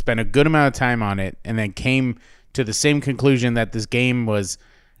 spent a good amount of time on it, and then came to the same conclusion that this game was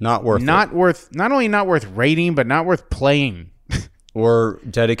not only not worth rating, but not worth playing. Or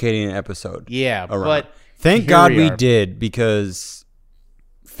dedicating an episode. Yeah, around. but thank God we did, because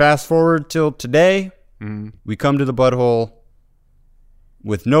fast forward till today, we come to the butthole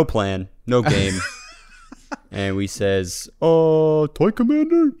with no plan, no game, and we says, "Oh, Toy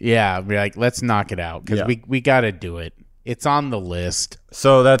Commander." Yeah, we're like, let's knock it out because we got to do it. It's on the list.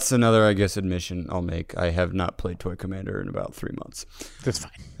 So that's another, I guess, admission I'll make. I have not played Toy Commander in about 3 months. That's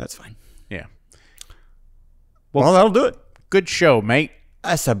fine. That's fine. Yeah. Well, that'll do it. Good show, mate.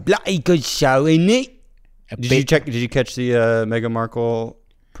 That's a bloody good show, isn't it? Did you catch the Meghan Markle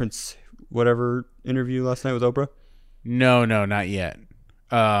Prince whatever interview last night with Oprah? No, not yet.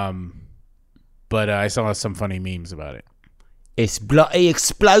 But I saw some funny memes about it. It's bloody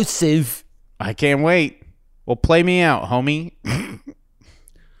explosive. I can't wait. Well, play me out, homie.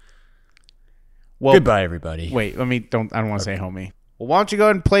 Well, goodbye, everybody. Wait, I don't want to say homie. Well, why don't you go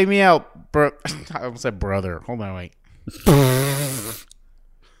ahead and play me out, bro? I almost said brother. Hold on, wait.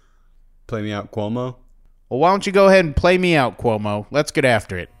 Play me out, Cuomo. Well, why don't you go ahead and play me out, Cuomo? Let's get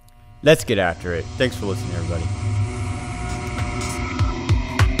after it. Let's get after it. Thanks for listening, everybody.